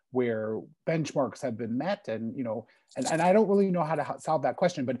created where benchmarks have been met? And, you know, and I don't really know how to solve that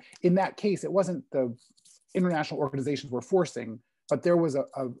question, but in that case, it wasn't the international organizations were forcing, but there was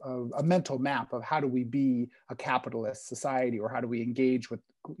a mental map of how do we be a capitalist society, or how do we engage with,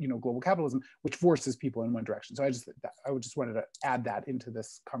 you know, global capitalism, which forces people in one direction. So I just wanted to add that into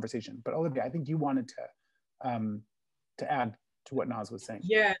this conversation. But Olivia, I think you wanted to add to what Naz was saying.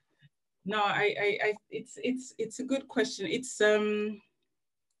 Yeah, no, it's a good question. It's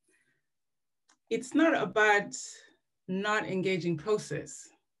not about not engaging process.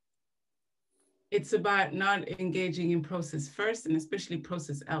 It's about not engaging in process first, and especially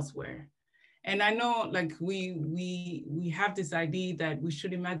process elsewhere. And I know, like, we have this idea that we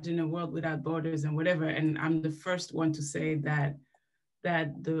should imagine a world without borders and whatever. And I'm the first one to say that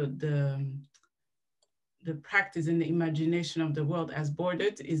the practice and the imagination of the world as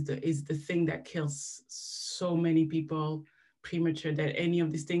bordered is the thing that kills so many people premature, that any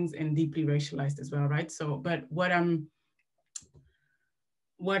of these things, and deeply racialized as well, right? So, but what I'm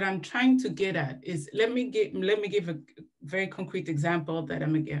trying to get at is, let me give a very concrete example that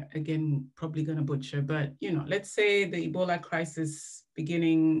I'm again probably going to butcher, but you know, let's say the Ebola crisis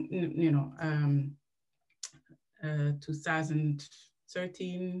beginning,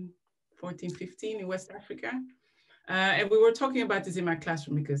 2013, 14, 15 in West Africa. And we were talking about this in my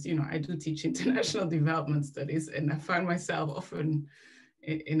classroom because, you know, I do teach international development studies, and I find myself often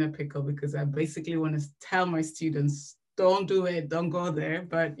in a pickle because I basically want to tell my students, don't do it, don't go there.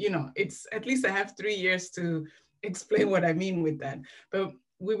 But, you know, it's at least I have 3 years to explain what I mean with that. But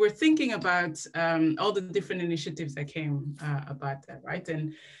we were thinking about all the different initiatives that came about that, right?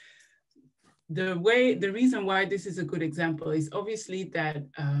 And the reason why this is a good example is obviously that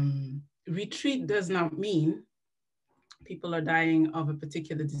retreat does not mean people are dying of a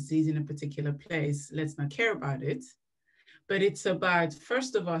particular disease in a particular place, let's not care about it. But it's about,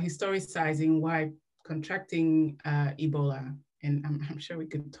 first of all, historicizing why contracting Ebola, and I'm sure we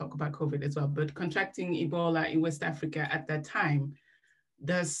could talk about COVID as well, but contracting Ebola in West Africa at that time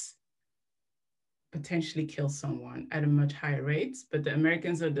does potentially kill someone at a much higher rate, but the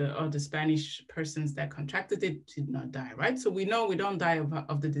Americans or the Spanish persons that contracted it did not die, right? So we know we don't die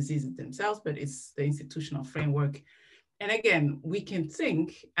of the diseases themselves, but it's the institutional framework. And again, we can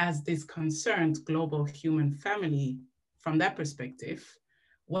think as this concerned global human family from that perspective,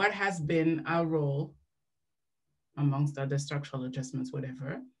 what has been our role, amongst other structural adjustments,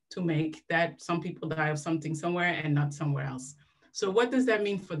 whatever, to make that some people die of something somewhere and not somewhere else. So what does that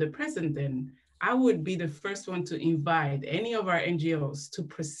mean for the present then? I would be the first one to invite any of our NGOs to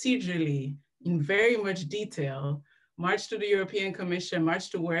procedurally, in very much detail, march to the European Commission, march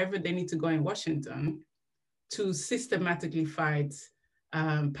to wherever they need to go in Washington, to systematically fight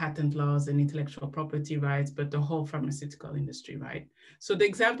patent laws and intellectual property rights, but the whole pharmaceutical industry, right? So the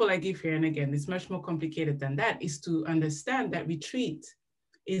example I give here, and again, it's much more complicated than that, is to understand that retreat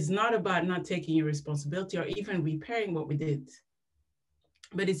is not about not taking your responsibility or even repairing what we did,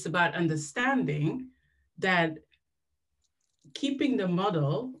 but it's about understanding that keeping the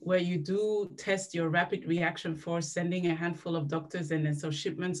model where you do test your rapid reaction force, sending a handful of doctors and then so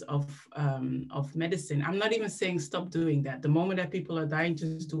shipments of medicine. I'm not even saying stop doing that. The moment that people are dying,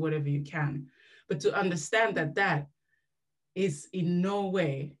 just do whatever you can. But to understand that that is in no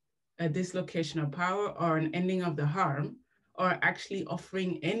way a dislocation of power or an ending of the harm, or actually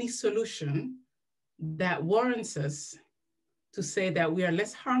offering any solution that warrants us to say that we are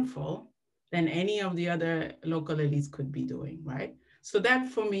less harmful than any of the other local elites could be doing, right? So that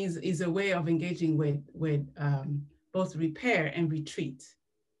for me is a way of engaging with both repair and retreat.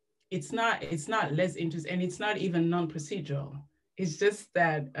 It's not less interest, and it's not even non-procedural. It's just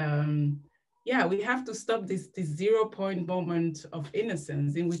that, yeah, we have to stop this 0 point moment of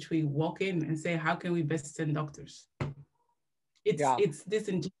innocence in which we walk in and say, how can we best send doctors? It's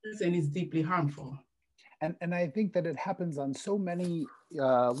disingenuous and it's deeply harmful. And I think that it happens on so many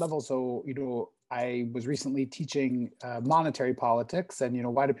levels. So, you know, I was recently teaching monetary politics, and, you know,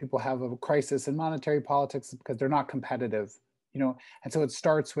 why do people have a crisis in monetary politics? Because they're not competitive, you know, and so it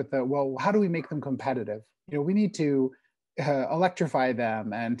starts with the, well, how do we make them competitive? You know, we need to electrify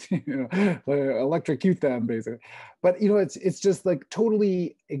them and, you know, electrocute them, basically. But, you know, it's just like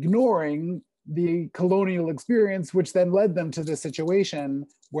totally ignoring the colonial experience, which then led them to the situation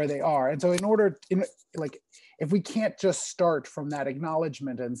where they are. And so if we can't just start from that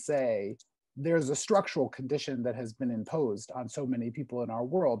acknowledgement and say, there's a structural condition that has been imposed on so many people in our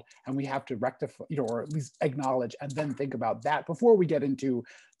world, and we have to rectify, you know, or at least acknowledge and then think about that before we get into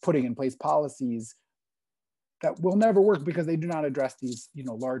putting in place policies that will never work because they do not address these, you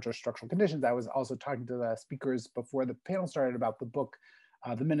know, larger structural conditions. I was also talking to the speakers before the panel started about the book,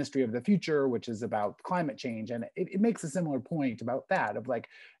 The Ministry of the Future, which is about climate change. And it makes a similar point about that, of like,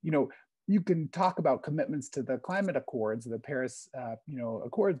 you know, you can talk about commitments to the climate accords, the Paris, you know,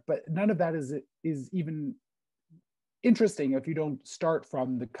 accords, but none of that is even interesting if you don't start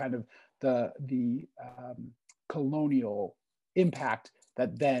from the kind of the colonial impact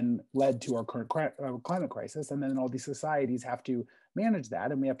that then led to our current climate crisis. And then all these societies have to manage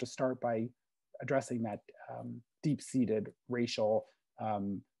that. And we have to start by addressing that deep-seated racial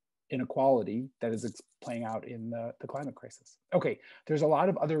inequality that is playing out in the climate crisis. Okay, there's a lot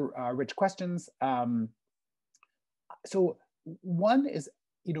of other rich questions. So one is,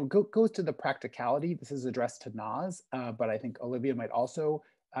 goes to the practicality. This is addressed to Naz, but I think Olivia might also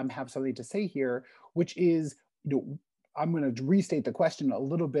have something to say here, which is, I'm going to restate the question a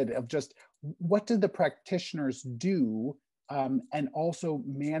little bit of just what do the practitioners do and also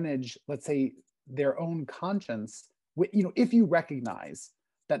manage, let's say, their own conscience, if you recognize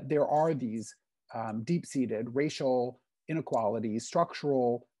that there are these deep-seated racial inequalities,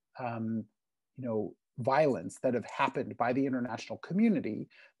 structural, violence that have happened by the international community.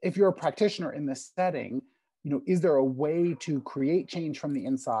 If you're a practitioner in this setting, is there a way to create change from the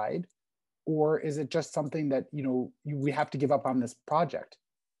inside, or is it just something that we have to give up on this project?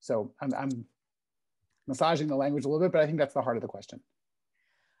 So I'm massaging the language a little bit, but I think that's the heart of the question.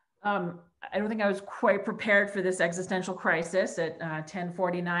 I don't think I was quite prepared for this existential crisis at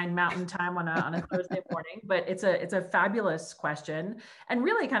 10:49 Mountain Time on a Thursday morning, but it's a fabulous question, and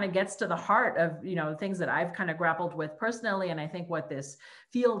really kind of gets to the heart of things that I've kind of grappled with personally, and I think what this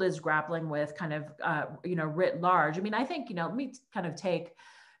field is grappling with kind of writ large. I mean, I think let me kind of take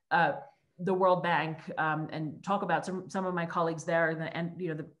the World Bank and talk about some of my colleagues there, and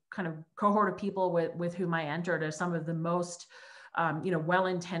the kind of cohort of people with whom I entered are some of the most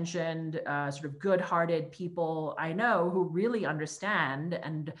well-intentioned, sort of good-hearted people I know who really understand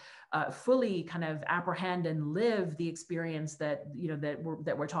and fully kind of apprehend and live the experience that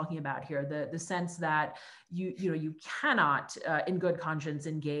that we're talking about here. The sense that you cannot, in good conscience,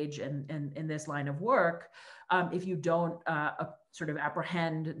 engage in this line of work if you don't sort of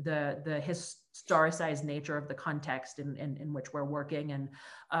apprehend the historicized nature of the context in which we're working, and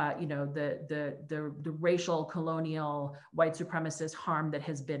the racial, colonial, white supremacist harm that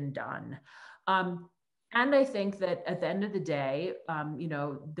has been done. And I think that at the end of the day,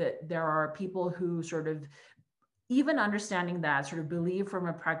 that there are people who sort of, even understanding that, sort of believe from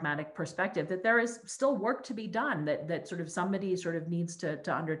a pragmatic perspective that there is still work to be done, that sort of somebody sort of needs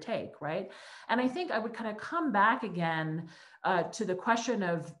to undertake, right? And I think I would kind of come back again to the question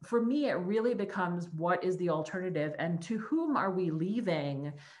of, for me, it really becomes, what is the alternative, and to whom are we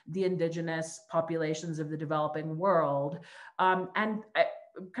leaving the indigenous populations of the developing world? And I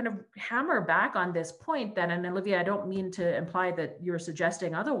kind of hammer back on this point that, and Olivia, I don't mean to imply that you're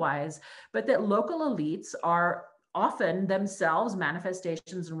suggesting otherwise, but that local elites are often themselves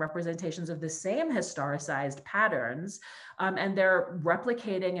manifestations and representations of the same historicized patterns, and they're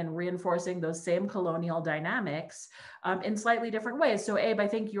replicating and reinforcing those same colonial dynamics in slightly different ways. So, Abe, I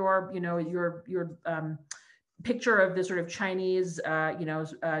think your picture of the sort of Chinese,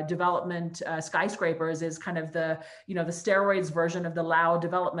 development skyscrapers is kind of the steroids version of the Lao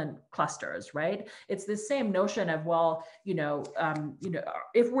development clusters, right? It's the same notion of, well,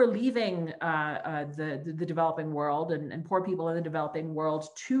 if we're leaving the developing world and poor people in the developing world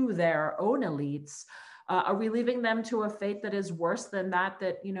to their own elites, are we leaving them to a fate that is worse than that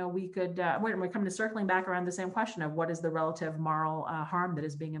we could, we're coming to circling back around the same question of what is the relative moral harm that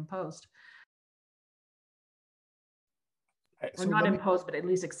is being imposed? Or not imposed, but at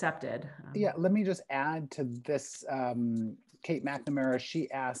least accepted. Yeah, let me just add to this. Kate McNamara, she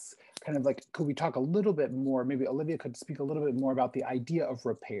asks kind of like, could we talk a little bit more, maybe Olivia could speak a little bit more about the idea of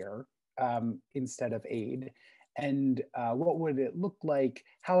repair instead of aid, and what would it look like?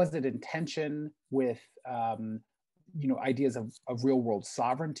 How is it in tension with ideas of real world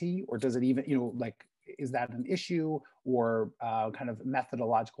sovereignty, or does it even, is that an issue, or kind of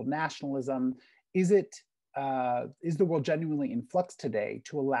methodological nationalism? Is the world genuinely in flux today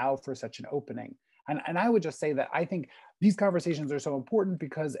to allow for such an opening? And I would just say that I think these conversations are so important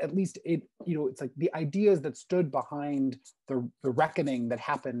because at least it's like the ideas that stood behind the reckoning that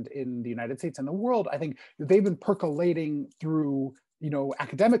happened in the United States and the world, I think they've been percolating through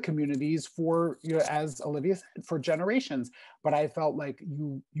academic communities for, as Olivia said, for generations. But I felt like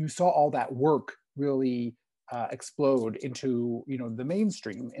you saw all that work really explode into the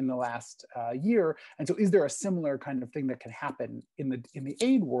mainstream in the last year. And so is there a similar kind of thing that can happen in the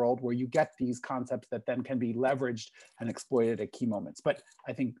aid world, where you get these concepts that then can be leveraged and exploited at key moments? But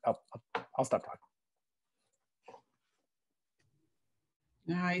I think I'll stop talking.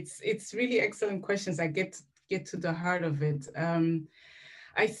 No, it's really excellent questions. I get to the heart of it.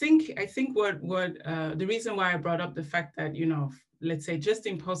 I think what the reason why I brought up the fact that let's say just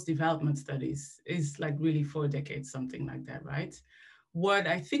in post-development studies is like really 4 decades, something like that, right? What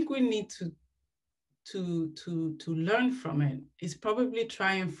I think we need to learn from it is probably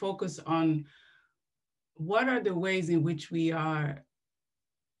try and focus on what are the ways in which we are,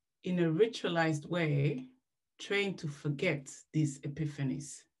 in a ritualized way, trained to forget these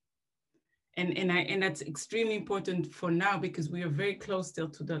epiphanies. And that's extremely important for now, because we are very close still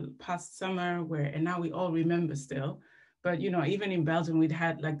to the past summer and now we all remember still. But, you know, even in Belgium, we'd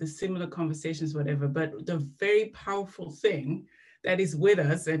had like the similar conversations, whatever. But the very powerful thing that is with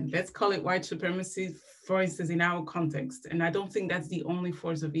us, and let's call it white supremacy, for instance, in our context. And I don't think that's the only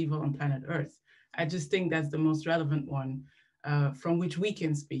force of evil on planet Earth. I just think that's the most relevant one from which we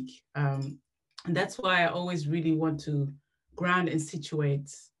can speak. And that's why I always really want to ground and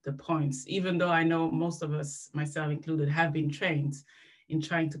situate the points, even though I know most of us, myself included, have been trained in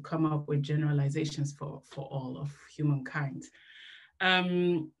trying to come up with generalizations for all of humankind. For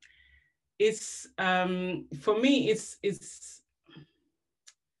me,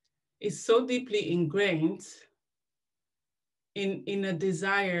 it's so deeply ingrained in a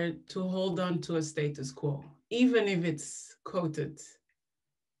desire to hold on to a status quo, even if it's quoted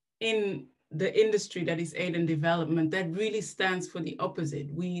in the industry that is aid and development that really stands for the opposite.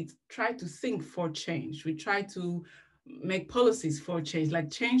 We try to think for change. We try to make policies for change.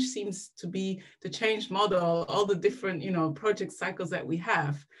 Like change seems to be the change model, all the different, you know, project cycles that we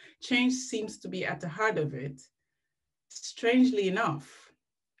have. Change seems to be at the heart of it, strangely enough.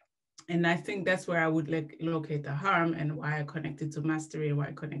 And I think that's where I would locate the harm, and why I connected to mastery, and why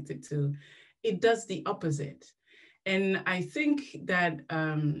I connected to, it does the opposite. And I think that,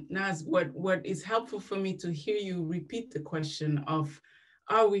 Naz, what is helpful for me to hear you repeat the question of,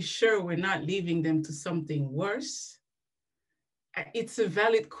 are we sure we're not leaving them to something worse? It's a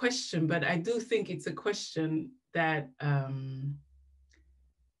valid question, but I do think it's a question that,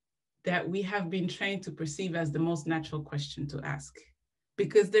 that we have been trained to perceive as the most natural question to ask,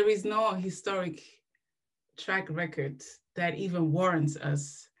 because there is no historic track record that even warrants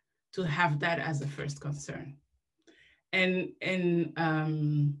us to have that as a first concern. And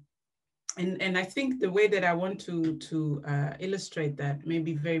I think the way that I want to illustrate that,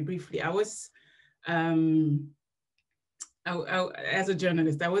 maybe very briefly, I was, as a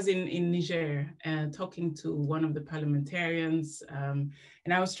journalist, I was in Niger talking to one of the parliamentarians, and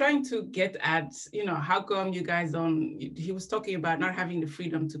I was trying to get at, you know, how come you guys don't, he was talking about not having the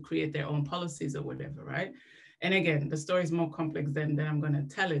freedom to create their own policies or whatever, right? And again, the story is more complex than I'm going to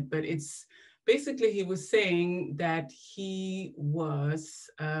tell it, but it's basically, he was saying that he was,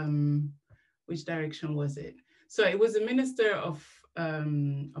 which direction was it? So it was a minister of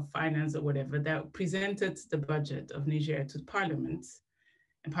finance or whatever that presented the budget of Niger to parliament,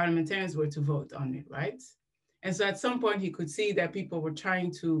 and parliamentarians were to vote on it, right? And so at some point he could see that people were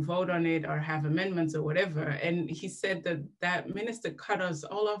trying to vote on it or have amendments or whatever. And he said that that minister cut us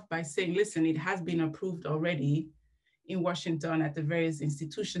all off by saying, listen, it has been approved already in Washington at the various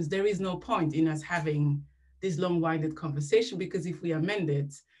institutions. There is no point in us having this long-winded conversation, because if we amend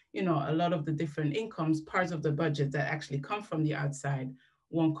it, you know, a lot of the different incomes, parts of the budget that actually come from the outside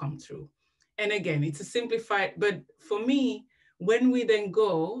won't come through. And again, it's a simplified, but for me, when we then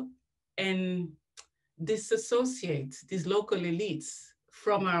go and disassociate these local elites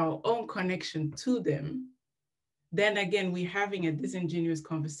from our own connection to them, then again, we're having a disingenuous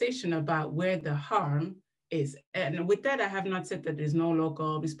conversation about where the harm is. And with that, I have not said that there's no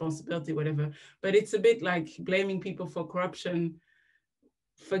local responsibility, whatever, but it's a bit like blaming people for corruption,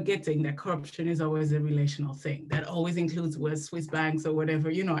 forgetting that corruption is always a relational thing. That always includes Swiss banks or whatever,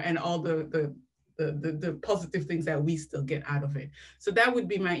 you know, and all the positive things that we still get out of it. So that would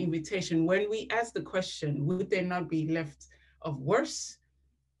be my invitation. When we ask the question, would there not be left of worse,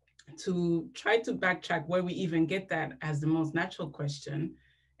 to try to backtrack where we even get that as the most natural question.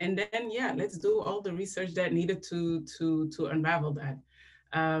 And then, yeah, let's do all the research that needed to unravel that.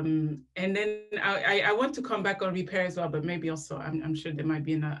 And then I want to come back on repair as well, but maybe also, I'm sure there might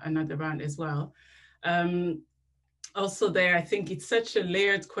be another round as well. Also there, I think it's such a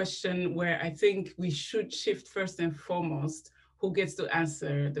layered question where I think we should shift first and foremost who gets to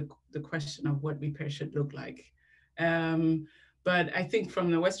answer the question of what repair should look like. But I think from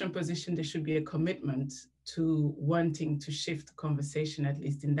the Western position, there should be a commitment to wanting to shift the conversation, at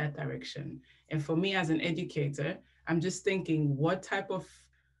least in that direction. And for me as an educator, I'm just thinking, what type of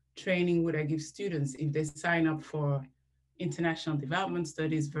training would I give students if they sign up for international development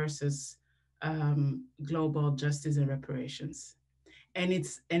studies versus global justice and reparations?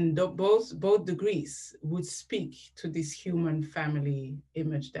 And both degrees would speak to this human family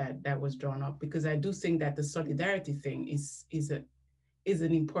image that was drawn up, because I do think that the solidarity thing is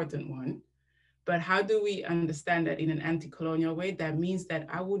an important one. But how do we understand that in an anti-colonial way? That means that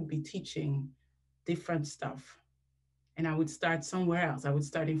I would be teaching different stuff, and I would start somewhere else. I would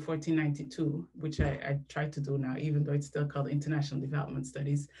start in 1492, which I try to do now, even though it's still called International Development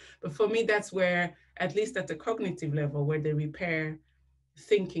Studies. But for me, that's where, at least at the cognitive level, where the repair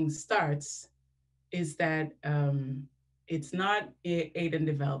thinking starts, is that It's not aid and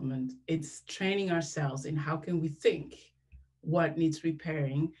development. It's training ourselves in how can we think, what needs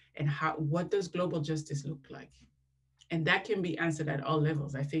repairing, and what does global justice look like? And that can be answered at all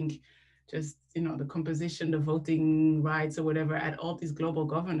levels. I think just, the composition, the voting rights or whatever, at all these global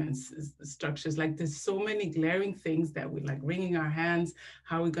governance structures, like there's so many glaring things that we're like wringing our hands,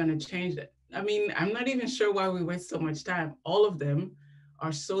 how are we going to change that? I mean, I'm not even sure why we waste so much time. All of them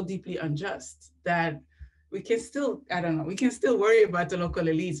are so deeply unjust that we can still, I don't know, we can still worry about the local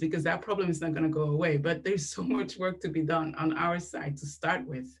elites because that problem is not going to go away. But there's so much work to be done on our side to start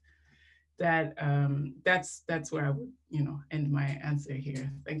with. That that's where I would end my answer here.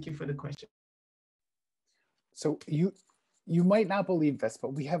 Thank you for the question. So you might not believe this,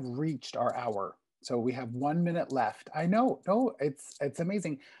 but we have reached our hour. So we have 1 minute left. I know, no, it's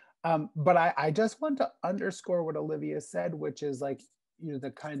amazing. But I just want to underscore what Olivia said, which is like,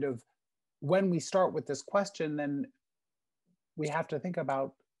 the kind of, when we start with this question, then we have to think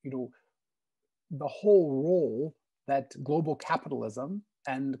about, the whole role that global capitalism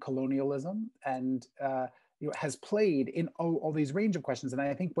and colonialism and has played in all these range of questions. And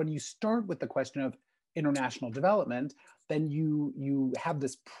I think when you start with the question of international development, then you have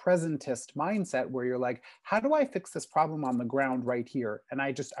this presentist mindset where you're like, how do I fix this problem on the ground right here? And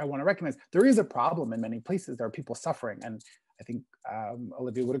I want to recognize there is a problem in many places. There are people suffering. And I think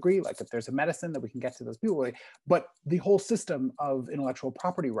Olivia would agree, like if there's a medicine that we can get to those people, but the whole system of intellectual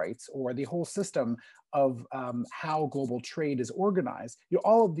property rights or the whole system of how global trade is organized,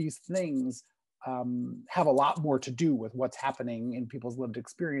 all of these things have a lot more to do with what's happening in people's lived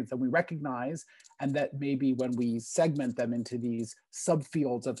experience than we recognize. And that maybe when we segment them into these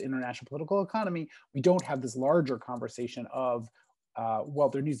subfields of international political economy, we don't have this larger conversation of, well,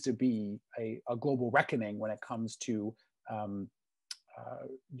 there needs to be a global reckoning when it comes to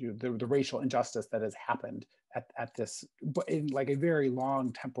the racial injustice that has happened at this, in like a very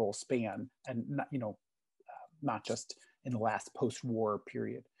long temporal span, and not just in the last post-war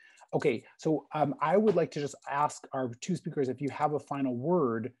period. Okay, so I would like to just ask our two speakers if you have a final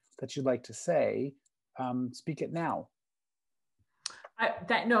word that you'd like to say, speak it now.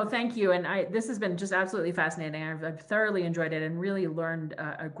 No, thank you. And this has been just absolutely fascinating. I've thoroughly enjoyed it and really learned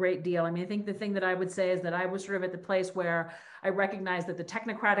a great deal. I mean, I think the thing that I would say is that I was sort of at the place where I recognize that the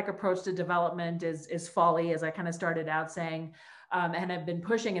technocratic approach to development is folly, as I kind of started out saying, and I've been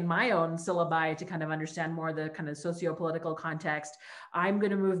pushing in my own syllabi to kind of understand more the kind of socio-political context. I'm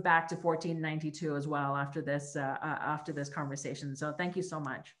going to move back to 1492 as well after this conversation. So thank you so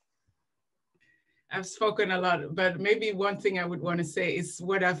much. I've spoken a lot, but maybe one thing I would want to say is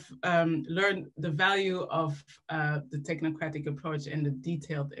what I've learned, the value of the technocratic approach and the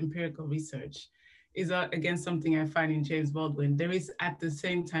detailed empirical research is, again, something I find in James Baldwin. There is at the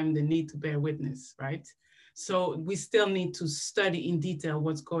same time the need to bear witness, right? So we still need to study in detail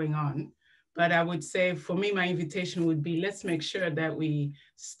what's going on. But I would say, for me, my invitation would be, let's make sure that we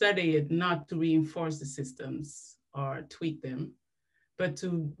study it not to reinforce the systems or tweak them, but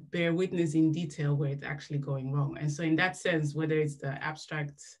to bear witness in detail where it's actually going wrong. And so in that sense, whether it's the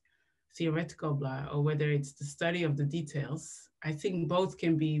abstract theoretical blah, or whether it's the study of the details, I think both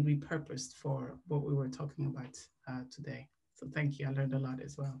can be repurposed for what we were talking about today. So thank you, I learned a lot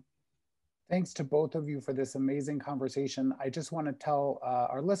as well. Thanks to both of you for this amazing conversation. I just want to tell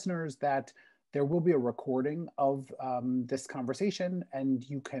our listeners that there will be a recording of this conversation, and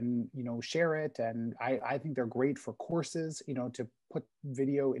you can, share it. And I think they're great for courses, to put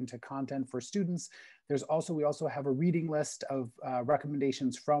video into content for students. We also have a reading list of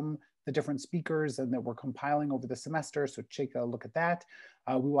recommendations from the different speakers and that we're compiling over the semester. So take a look at that.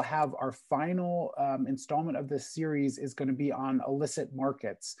 We will have our final installment of this series is going to be on illicit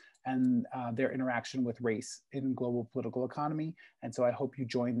markets and their interaction with race in global political economy. And so I hope you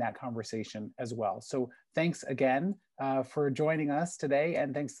join that conversation as well. So thanks again for joining us today,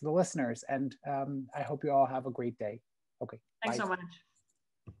 and thanks to the listeners. And I hope you all have a great day. Okay. Thanks bye. so much.